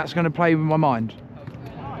 green down and that's going to play with my mind.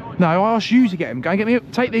 No, I asked you to get him. Go and get me,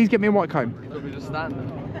 take these, get me a white cone. You'll be just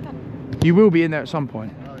standing. You will be in there at some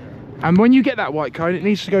point. And when you get that white cone, it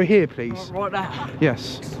needs to go here, please. Right now.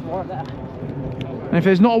 Yes. Right now. And if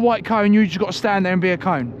there's not a white cone, you just got to stand there and be a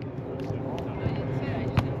cone.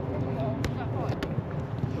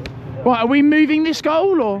 Right, are we moving this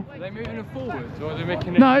goal or? Are they moving it forwards or are they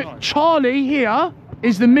making it? No, Charlie here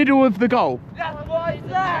is the middle of the goal. That's what I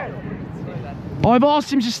said! I've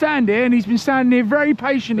asked him to stand here and he's been standing here very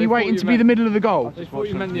patiently waiting to be the middle of the goal. I thought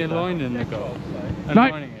you meant the aligning the goal. No.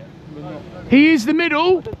 Aligning it, but not. He is the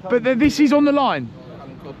middle, but this is on the line.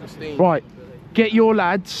 Right, get your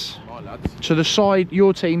lads to the side,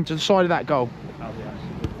 your team to the side of that goal.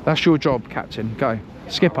 That's your job, captain. Go.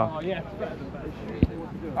 Skipper.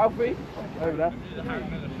 Alfie, over there.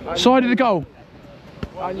 Side of the goal.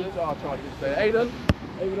 I need to try to stay. Aiden,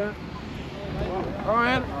 over there.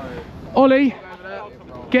 Ryan, Ollie,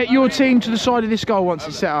 get your team to the side of this goal once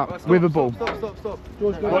it's set up with a ball. Stop.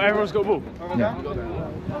 George, go. Well, everyone's got a ball. Yeah.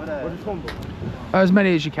 As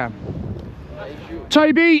many as you can.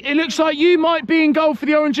 Toby, it looks like you might be in goal for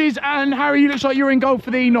the Oranges, and Harry, you looks like you're in goal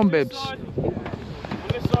for the non-bibs.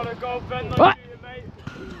 Ah!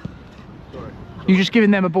 You're just giving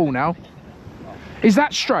them a ball now. Is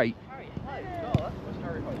that straight?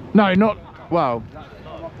 No, not well.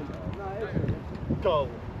 Goal.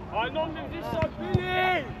 I non-bib this side,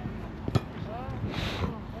 Billy!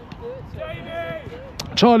 Jamie!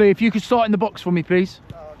 Charlie, if you could start in the box for me, please.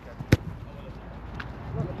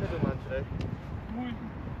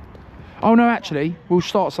 Oh no, actually, we'll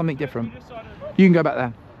start something different. You can go back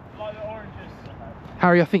there. Like the Oranges.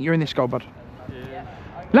 Harry, I think you're in this goal, bud. Yeah.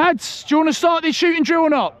 Lads, do you want to start this shooting drill or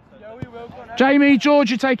not? Yeah, we will. Jamie,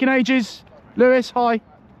 George, you're taking ages. Lewis, hi.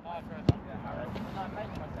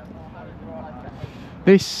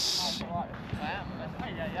 This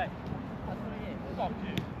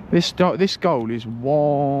goal is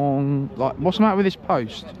one. Like, what's the matter with this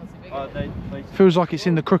post? Feels like it's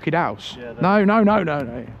in the crooked house. Yeah,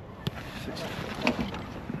 No.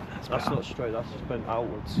 That's not straight, that's just bent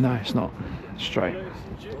outwards. No, it's not straight.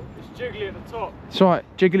 It's jiggly at the top. It's alright,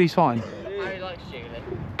 Jiggly's fine. Harry likes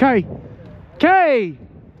jiggly. K!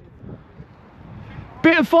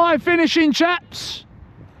 Bit of 5 finishing, chaps.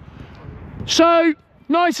 So,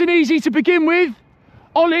 nice and easy to begin with.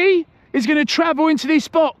 Ollie is going to travel into this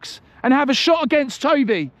box and have a shot against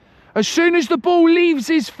Toby. As soon as the ball leaves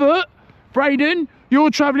his foot, Braden,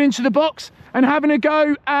 you're travelling into the box and having a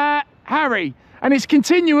go at Harry. And it's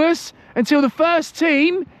continuous until the first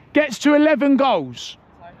team gets to 11 goals.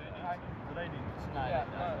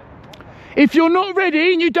 If you're not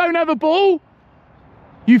ready and you don't have a ball,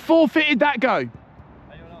 you forfeited that go.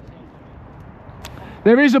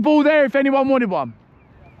 There is a ball there if anyone wanted one.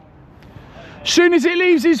 As soon as it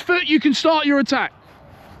leaves his foot, you can start your attack.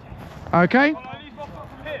 Okay?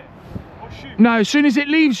 No, as soon as it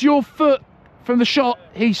leaves your foot from the shot,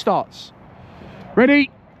 he starts. Ready?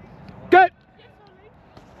 Go!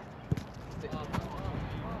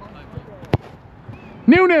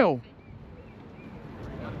 0-0.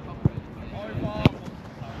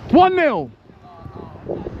 1-0.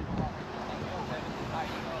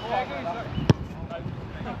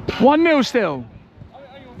 1-0 still.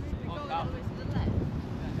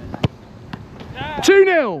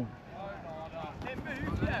 2-0.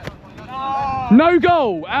 No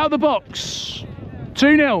goal, out of the box.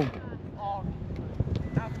 2-0.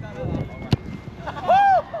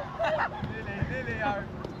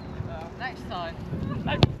 Next time.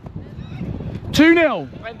 2-0.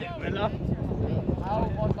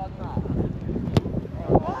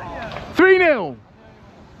 3-0.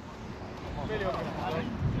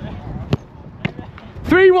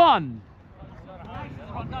 3-1.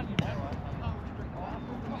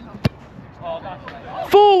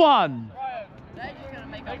 4-1.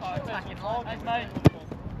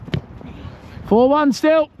 4-1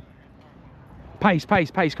 still. Pace, pace,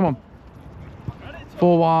 pace, come on.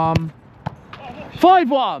 4-1.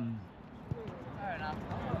 5-1.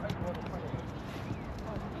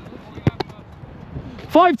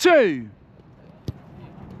 5-2.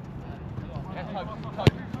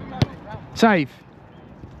 Save.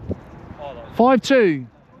 5-2.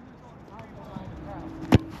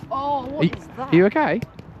 Oh, what is that? Are you okay?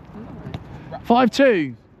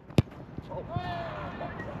 5-2.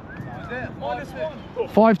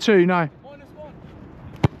 5-2, no.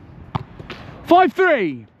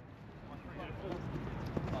 5-3.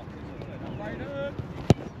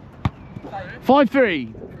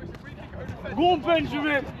 5-3. Go on,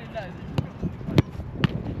 Benjamin.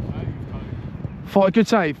 Good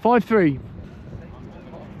save. 5-3.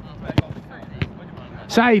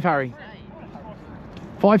 Save, Harry.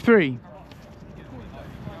 5-3.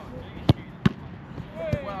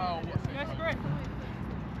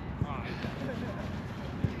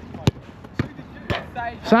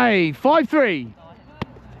 Save. 5-3.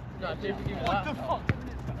 What the fuck?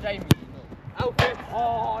 Jamie. Alfred.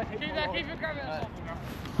 Oh, keep that, keep it grabbing.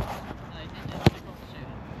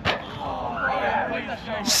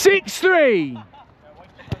 6-3.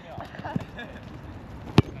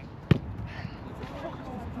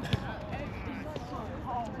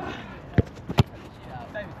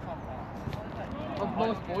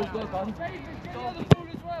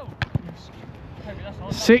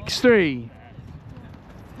 6-3.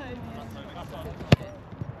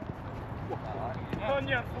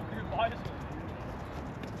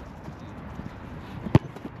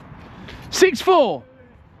 6-4.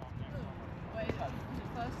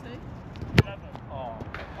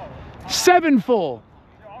 7-4.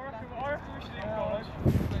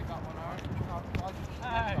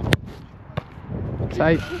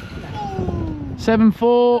 Save.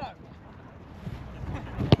 7-4.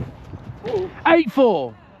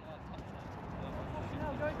 8-4.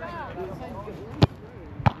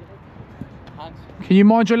 Can you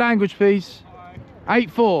mind your language, please?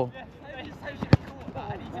 8-4.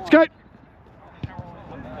 Let's go.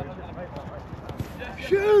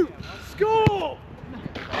 Shoot! Score!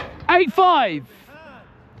 8-5.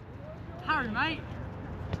 Harry, mate.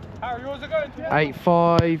 Harry, yours are going to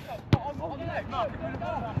 8-5.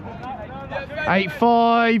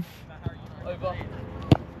 8-5.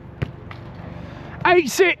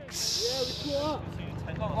 8-6.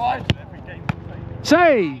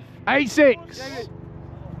 Save. 8-6.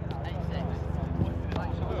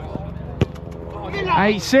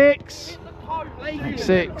 8-6.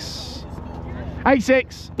 8-6.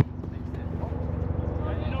 8-6.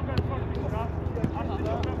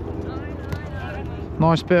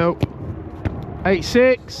 Nice build.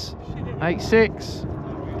 8-6. 8-6.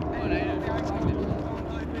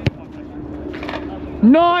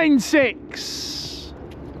 9-6.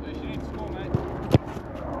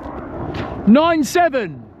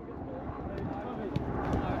 9-7.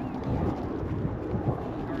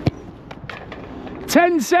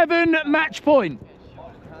 10-7 match point.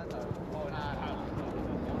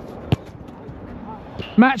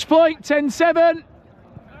 Match point, 10-7.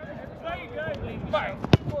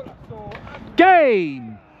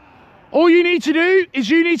 Game. All you need to do is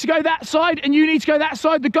you need to go that side and you need to go that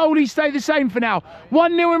side. The goalies stay the same for now.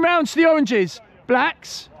 1-0 in rounds to the Oranges.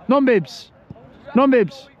 Blacks, non-bibs.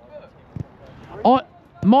 Non-bibs.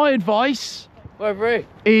 My advice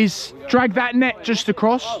is drag that net just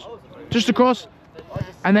across. Just across.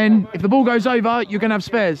 And then if the ball goes over, you're going to have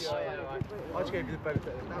spares.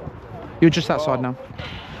 You're just that side now.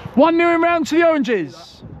 1-0 in round to the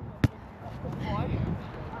Oranges.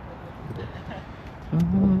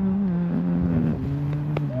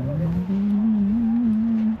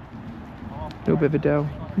 Little bit of Adele.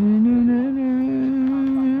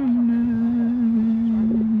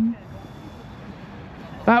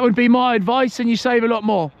 That would be my advice, and you save a lot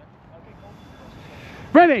more.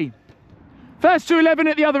 Ready? First to 11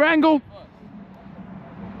 at the other angle.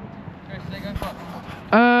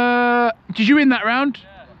 Did you win that round?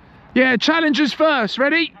 Yeah, challengers first.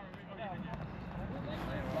 Ready?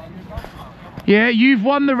 Yeah, you've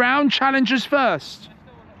won the round. Challengers first.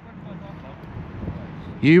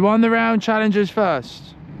 You won the round. Challengers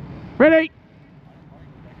first. Ready?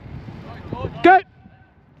 Go.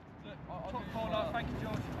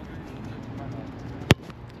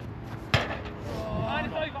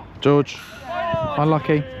 George.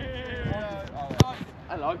 Unlucky.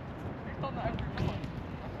 Hello.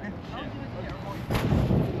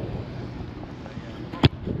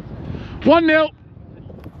 1-0.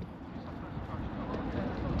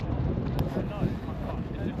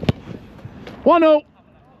 1-0.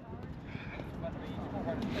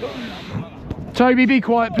 Toby, be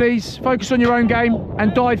quiet, please. Focus on your own game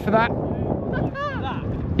and dive for that.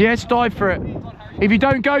 Yes, dive for it. If you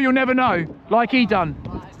don't go, you'll never know, like he done.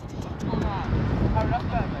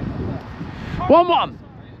 1-1.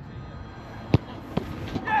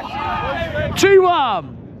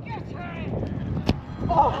 2-1.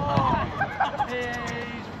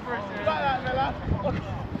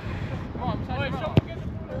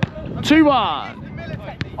 2-1.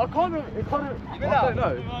 I don't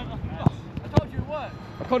know. I told you it worked.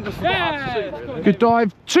 I can't just really. Good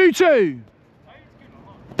dive. 2-2.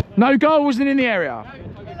 No goal wasn't in the area.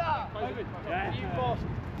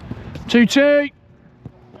 2-2.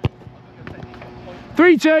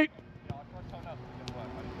 3-2.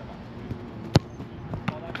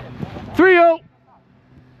 3-0.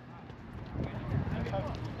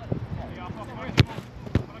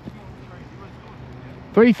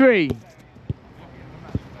 3-3.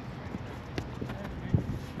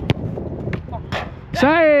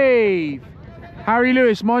 Save! Harry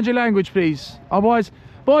Lewis, mind your language, please. Otherwise,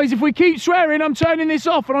 boys, if we keep swearing, I'm turning this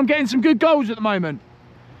off and I'm getting some good goals at the moment.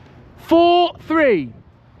 4-3.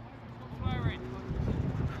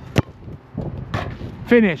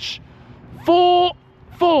 Finish.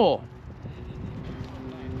 4-4.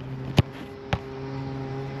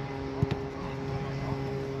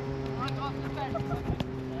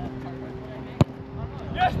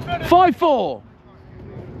 Yes, 5-4.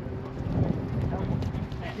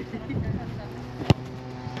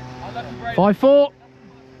 5-4.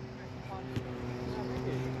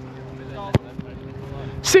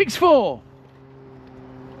 6-4.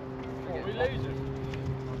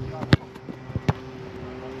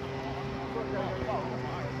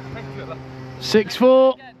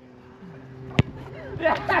 6-4.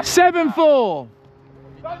 7-4.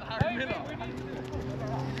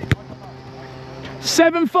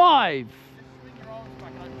 7-5.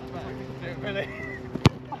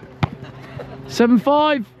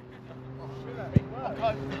 7-5.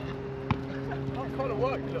 Kind of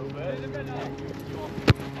worked a little bit.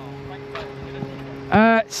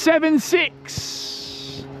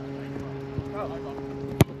 7-6.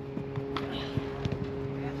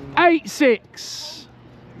 8-6.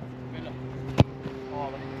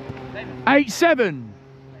 8-7.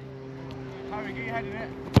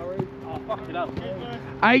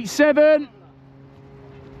 8-7.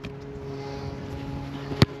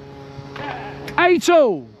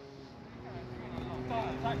 8-all.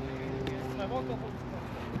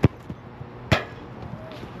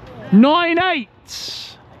 9-8.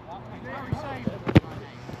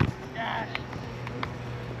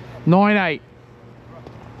 9-8.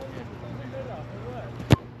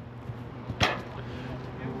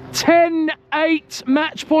 10-8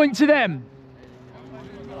 match point to them.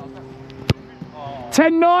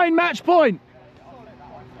 10-9 match point.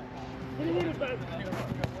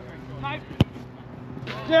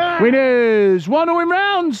 Winners. 1-1 in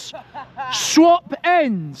rounds. Swap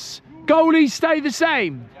ends. Goalies stay the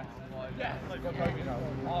same.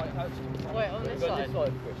 Wait, on this side.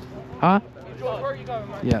 Huh? Where are you going,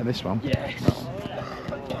 mate? Yeah, this one. Yes.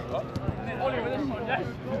 Oliver, this one, yeah.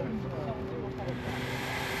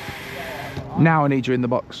 Now I need you in the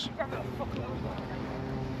box. Are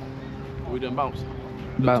we doing bounce?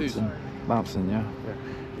 Bouncing. Bouncing, yeah.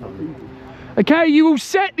 Okay, you will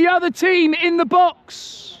set the other team in the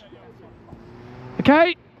box.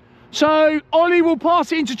 Okay? So Ollie will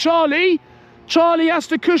pass it into Charlie. Charlie has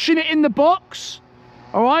to cushion it in the box.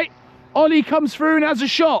 Alright? Ollie comes through and has a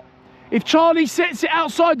shot. If Charlie sets it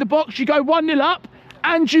outside the box, you go 1-0 up,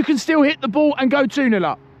 and you can still hit the ball and go 2-0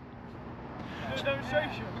 up.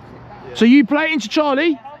 So you play it into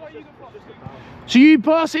Charlie. So you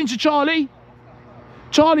pass it into Charlie.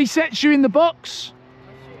 Charlie sets you in the box.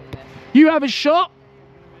 You have a shot.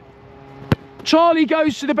 Charlie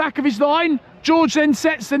goes to the back of his line. George then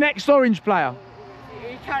sets the next orange player. Are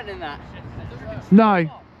you counting that?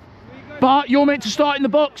 No. But you're meant to start in the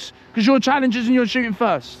box because you're challengers and you're shooting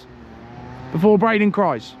first. Before Braden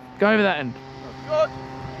cries. Go over that end.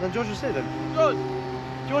 Then George will say then.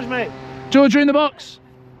 George, mate. George, you're in the box.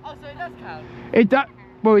 Oh, so it does count?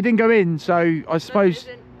 Well, it didn't go in, so I suppose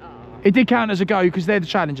it did count as a go because they're the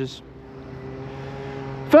challengers.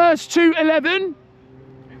 First to 11.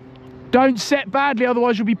 Don't set badly,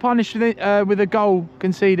 otherwise you'll be punished with a goal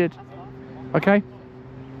conceded. Okay?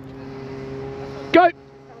 Go!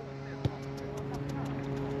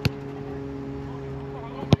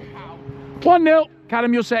 One 0.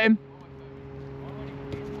 Callum, you'll set him.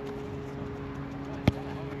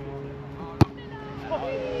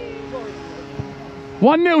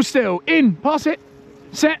 One 0 still. In. Pass it.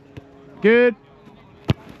 Set. Good.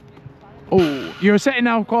 Oh, you're setting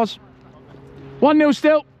now, Quaz. 1-0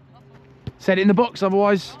 still. Set it in the box,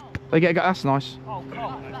 otherwise they get a go. That's nice.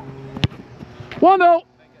 1-0.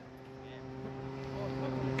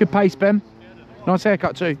 Good pace, Ben. Nice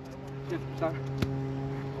haircut too.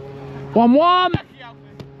 1-1.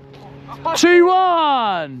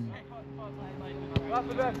 2-1.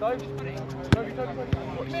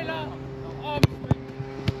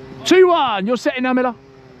 2-1. You're setting now, Miller.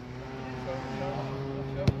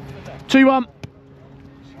 2-1.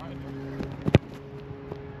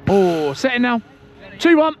 Oh, setting now.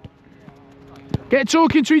 2-1. Get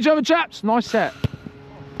talking to each other, chaps. Nice set.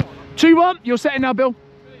 2-1. You're setting now, Bill.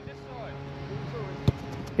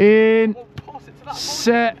 In.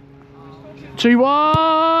 Set.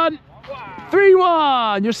 2-1.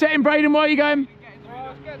 3-1. You're setting, Braden. Where are you going?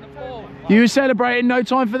 You were celebrating. No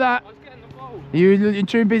time for that. You're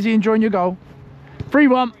too busy enjoying your goal.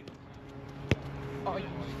 3-1.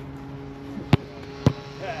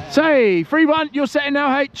 Say 3-1. You're setting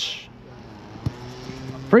now, H.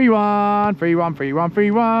 3-1. 3-1.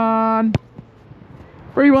 3-1.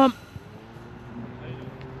 3-1. 3-1.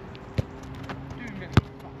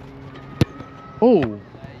 Oh.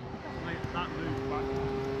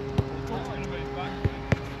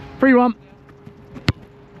 3-1.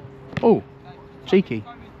 Oh. Cheeky.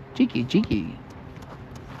 Cheeky. Cheeky.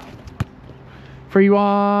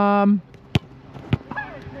 3-1.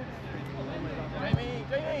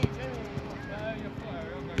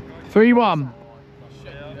 3-1.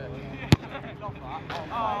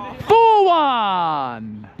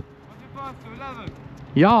 4-1.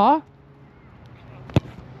 Yeah.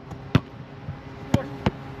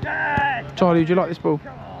 Charlie, would you like this ball?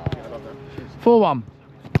 4-1.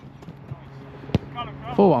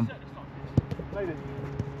 4-1.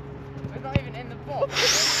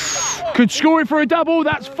 Could score it for a double.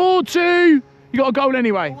 That's 4-2. You got a goal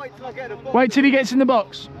anyway. Wait till he gets in the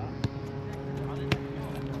box.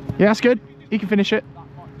 Yeah, that's good. He can finish it.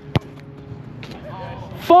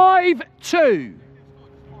 5-2.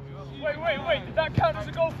 Wait. Did that count as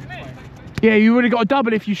a goal for me? Yeah, you would have got a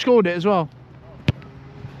double if you scored it as well.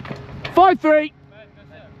 5-3.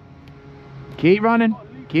 Keep running.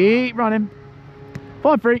 Keep running.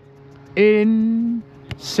 5-3. In.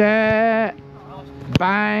 Set.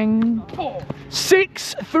 Bang.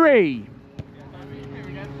 6-3.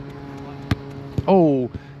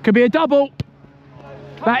 Oh, could be a double.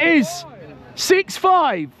 That is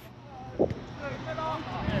 6-5.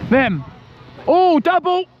 Them. Oh,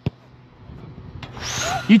 double.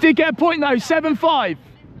 You did get a point though. 7-5.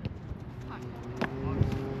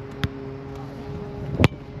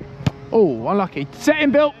 Oh, unlucky. Set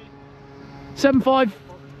him, Bill. 7-5.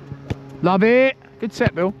 Love it. Good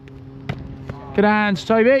set, Bill. Good hands,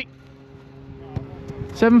 Toby.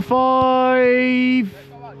 7-5.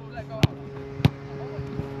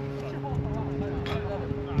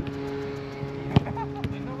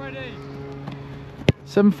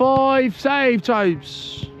 7-5. Save,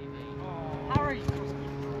 Tobes.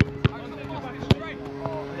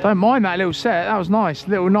 Don't mind that little set. That was nice.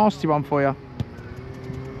 Little nasty one for you.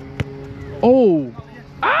 Oh.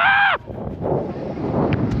 Ah!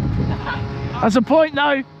 That's a point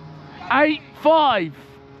though. 8-5.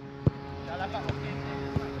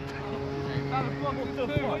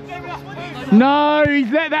 No,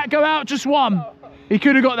 he's let that go out. Just one. He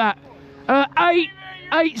could have got that.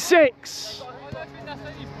 8-6.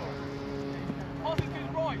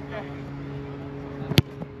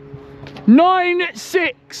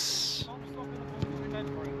 9-6.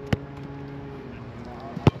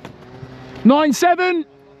 9-7.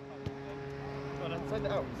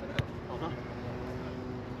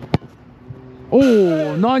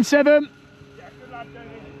 Oh, 9-7.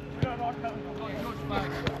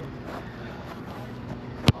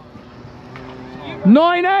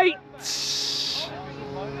 9-8.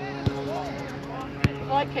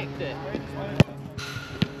 I kicked it.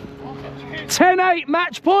 10-8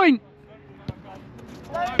 match point.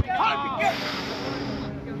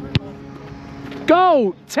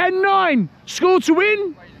 Goal. 10-9. Score to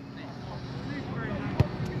win.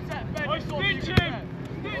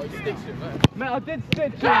 Mate, I did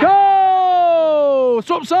stitch it. Go!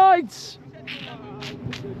 Swap sides.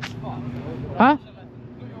 Huh?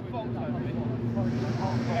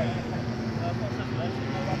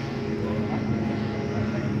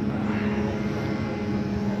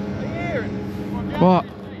 What?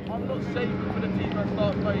 I'm not saving for the team that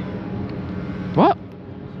start playing. What?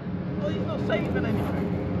 Well, he's not saving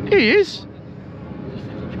anything. He is. He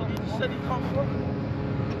just said he can't run.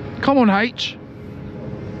 Come on, H.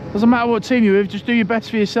 Doesn't matter what team you're with, just do your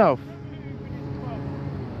best for yourself.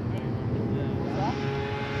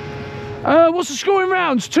 What's the score in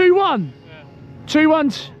rounds? 2-1. Yeah.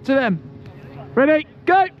 2-1 to them. Ready?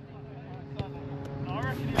 Go. I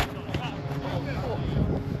reckon he's got that.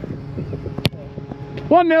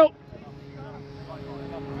 1-0.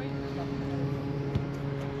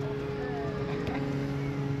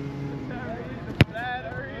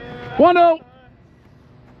 One 0.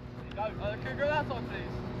 I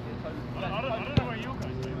don't know where you're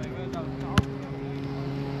going.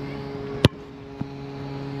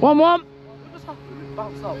 1-1.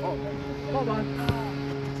 Bounce up. Oh, not bad.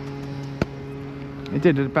 It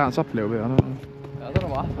did bounce up a little bit. I don't know. I don't know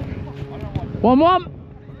what happened. 1-1.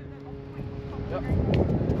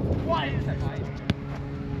 What is it?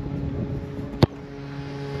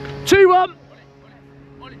 2-1.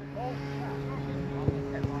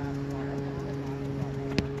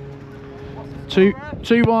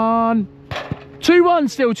 2-1. 2-1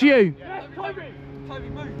 still to you. Yes, Toby! Toby,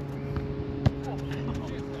 move!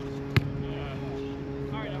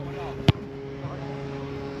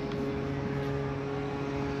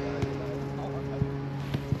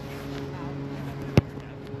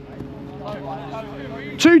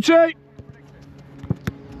 2-2.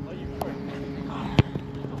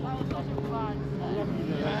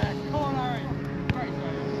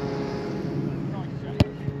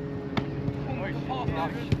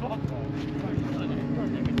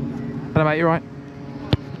 Hello mate, you right?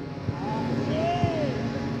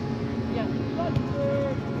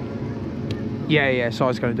 Yeah, so I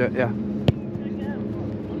was going to do it, yeah.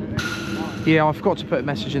 Yeah, I forgot to put a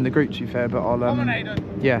message in the group to be fair, but I'll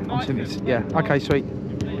yeah, I'm seeing this. Yeah, okay, sweet.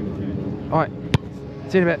 Alright.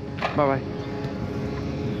 See you in a bit. Bye bye.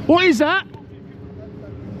 What is that?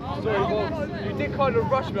 Sorry, well, you did kind of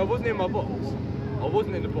rush me. I wasn't in my box. I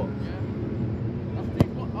wasn't in the box.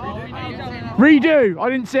 Redo, I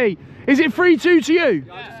didn't see. Is it 3-2 to you?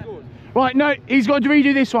 Yeah, I just scored. Right, no, he's got to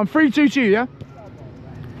redo this one. 3-2 to you, yeah?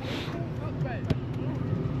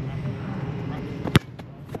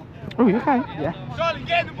 Oh, you okay? Yeah. Charlie,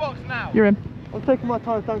 get in the box now! You're in. I'm taking my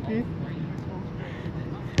time, thank you.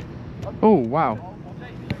 Oh, wow.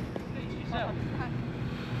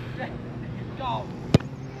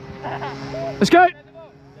 Let's go.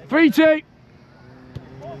 3-2.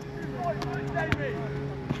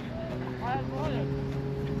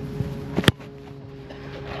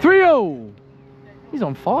 He's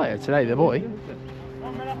on fire today, the boy.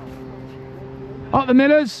 Up the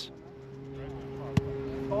Millers.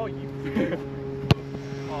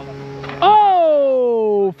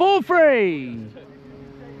 Oh, 4-3.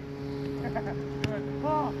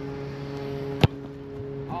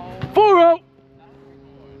 4-0.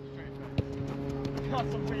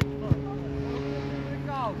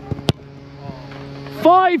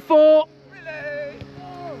 5-4.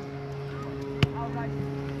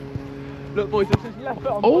 Look, boys, this is left foot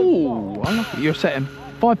on. Oh, unlucky. You're setting.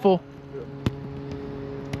 5-4.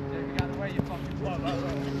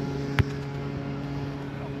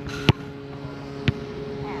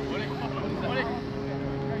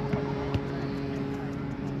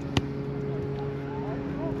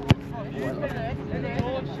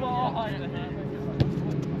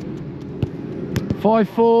 Five,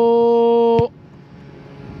 4.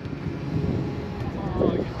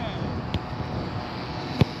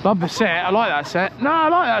 Love the set. I like that set. No, I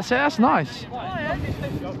like that set. That's nice.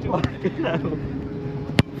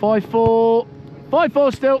 5-4.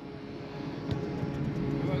 5-4 still.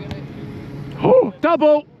 Oh,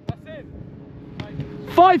 double.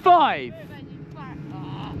 5-5.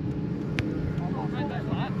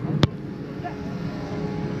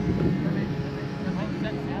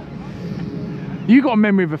 You got a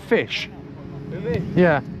memory of a fish. Really?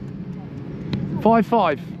 Yeah.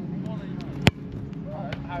 5-5.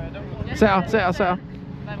 Set her.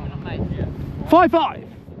 5-5.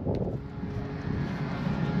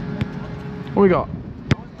 What we got?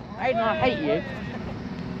 Aiden, I hate you.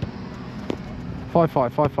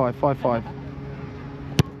 5-5, 5-5, 5-5.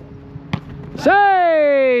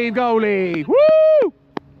 Save, goalie! Woo!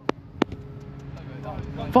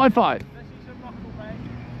 5-5.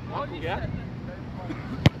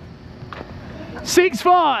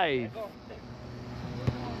 6-5.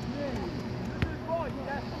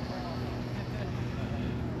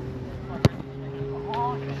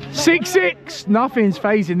 6-6. Nothing's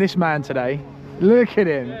phasing this man today. Look at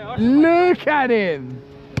him. Look at him.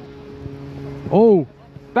 Oh,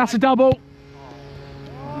 that's a double.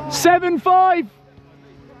 7-5.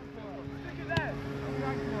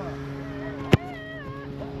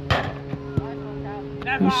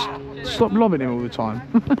 Stop lobbing him all the time.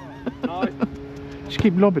 Just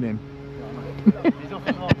keep lobbing him.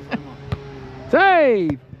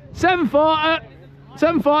 Save. 7-5.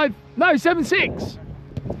 7-5. No, 7-6.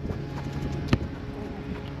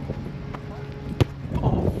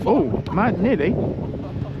 Oh, mad, nearly.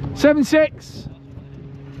 7-6.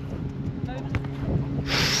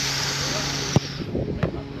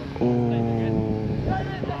 Oh.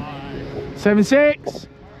 7-6.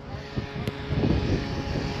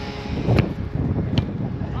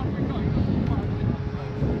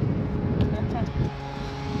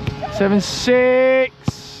 7-6.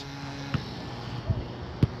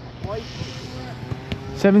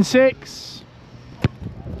 7-6.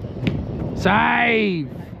 Save.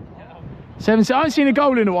 7-6. I haven't seen a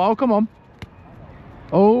goal in a while. Come on.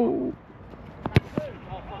 Oh.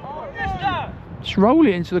 Just roll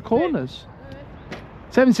it into the corners.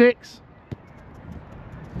 7-6.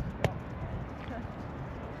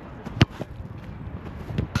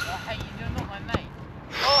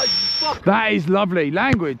 That is lovely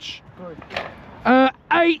language.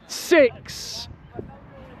 8-6.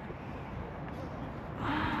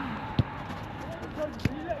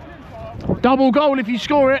 Double goal if you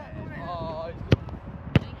score it.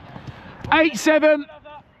 8-7.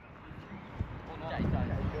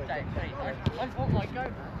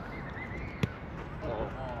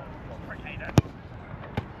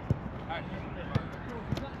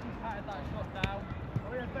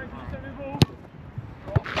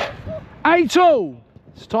 Eight all.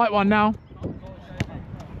 It's a tight one now.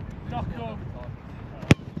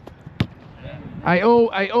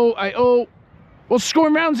 8-all, 8-all, 8-all. What's the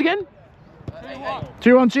scoring rounds again?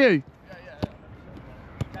 2-1 to you.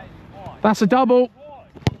 That's a double.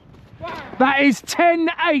 That is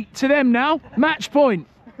 10-8 to them now. Match point.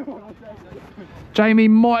 Jamie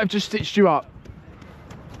might have just stitched you up.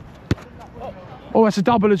 Oh, that's a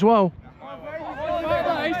double as well.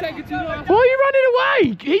 Why are you running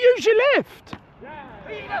away? He used your lift.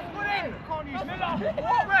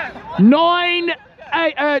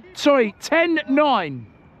 10-9.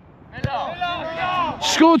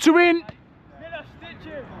 Score to win.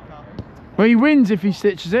 Well, he wins if he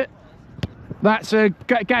stitches it. That's a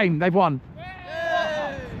game. They've won.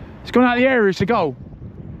 It's gone out of the area. It's a goal.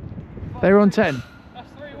 They were on 10. That's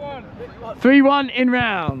 3-1. 3-1 in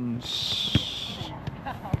rounds.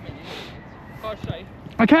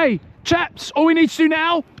 Okay, chaps, all we need to do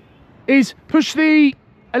now is push the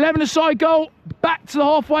 11-a-side goal back to the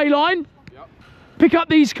halfway line, pick up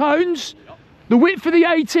these cones, the width for the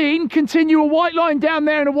 18, continue a white line down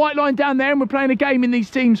there and a white line down there, and we're playing a game in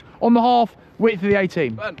these teams on the half width of the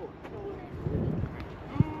 18.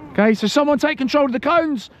 Okay, so someone take control of the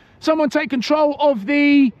cones, someone take control of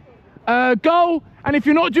the goal, and if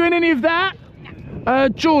you're not doing any of that,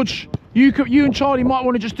 George, you and Charlie might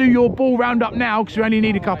want to just do your ball round up now because you only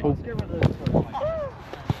need a couple.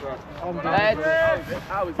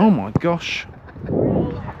 Oh my gosh.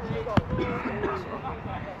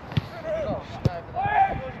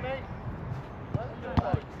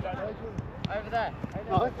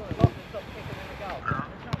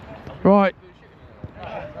 Right.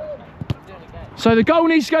 So the goal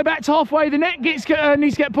needs to go back to halfway. The net needs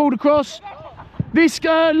to get pulled across. This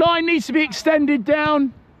line needs to be extended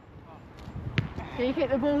down. Can you get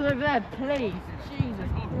the ball over there, please?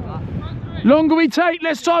 Jesus. Longer we take,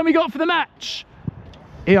 less time we got for the match.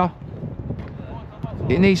 Here.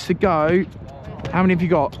 It needs to go. How many have you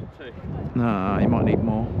got? 2. No, you might need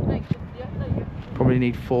more. Probably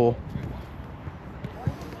need 4.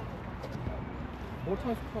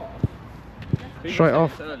 Straight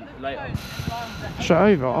off.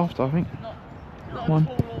 Straight over after, I think. 1,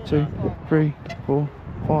 2, 3, 4,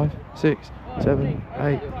 5, 6, 7,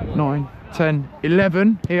 8, 9, 10,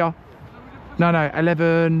 11. Here. No,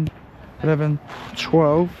 11,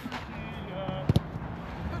 12.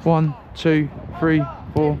 1, 2, 3,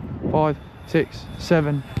 4, 5, 6,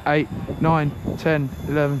 7, 8, 9, 10,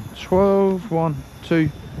 11, 12. 1, 2,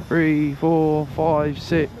 3, 4, 5,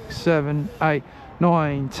 6, 7, 8,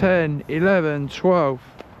 9, 10, 11, 12.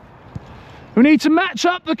 We need to match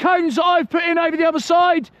up the cones that I've put in over the other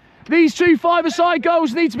side. These 2 5-a-side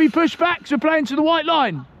goals need to be pushed back because we're playing to the white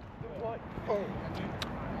line.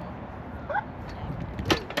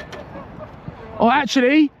 Oh,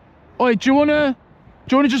 actually, do you wanna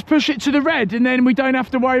just push it to the red, and then we don't have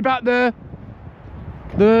to worry about the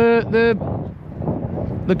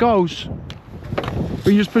goals. We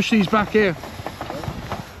can just push these back here.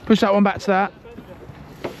 Push that one back to that.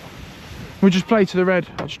 We'll just play to the red.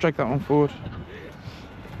 I'll just drag that one forward.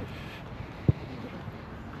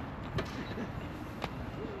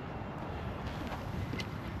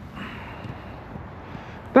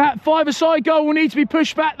 That 5-a-side goal will need to be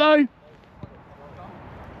pushed back though.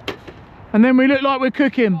 And then we look like we're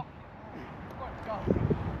cooking.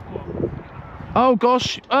 Oh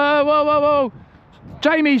gosh. Whoa, whoa, whoa.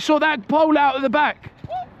 Jamie, sort that pole out at the back.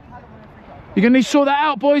 You're going to need to sort that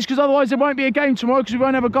out, boys, because otherwise there won't be a game tomorrow because we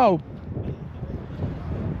won't have a goal.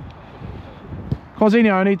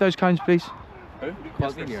 Quasinho, I need those cones, please. Who?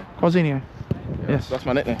 Quasinho. Quasinho. Yes. That's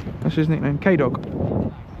my nickname. That's his nickname. K-Dog.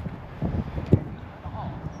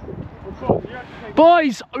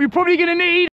 Boys, we're probably going to need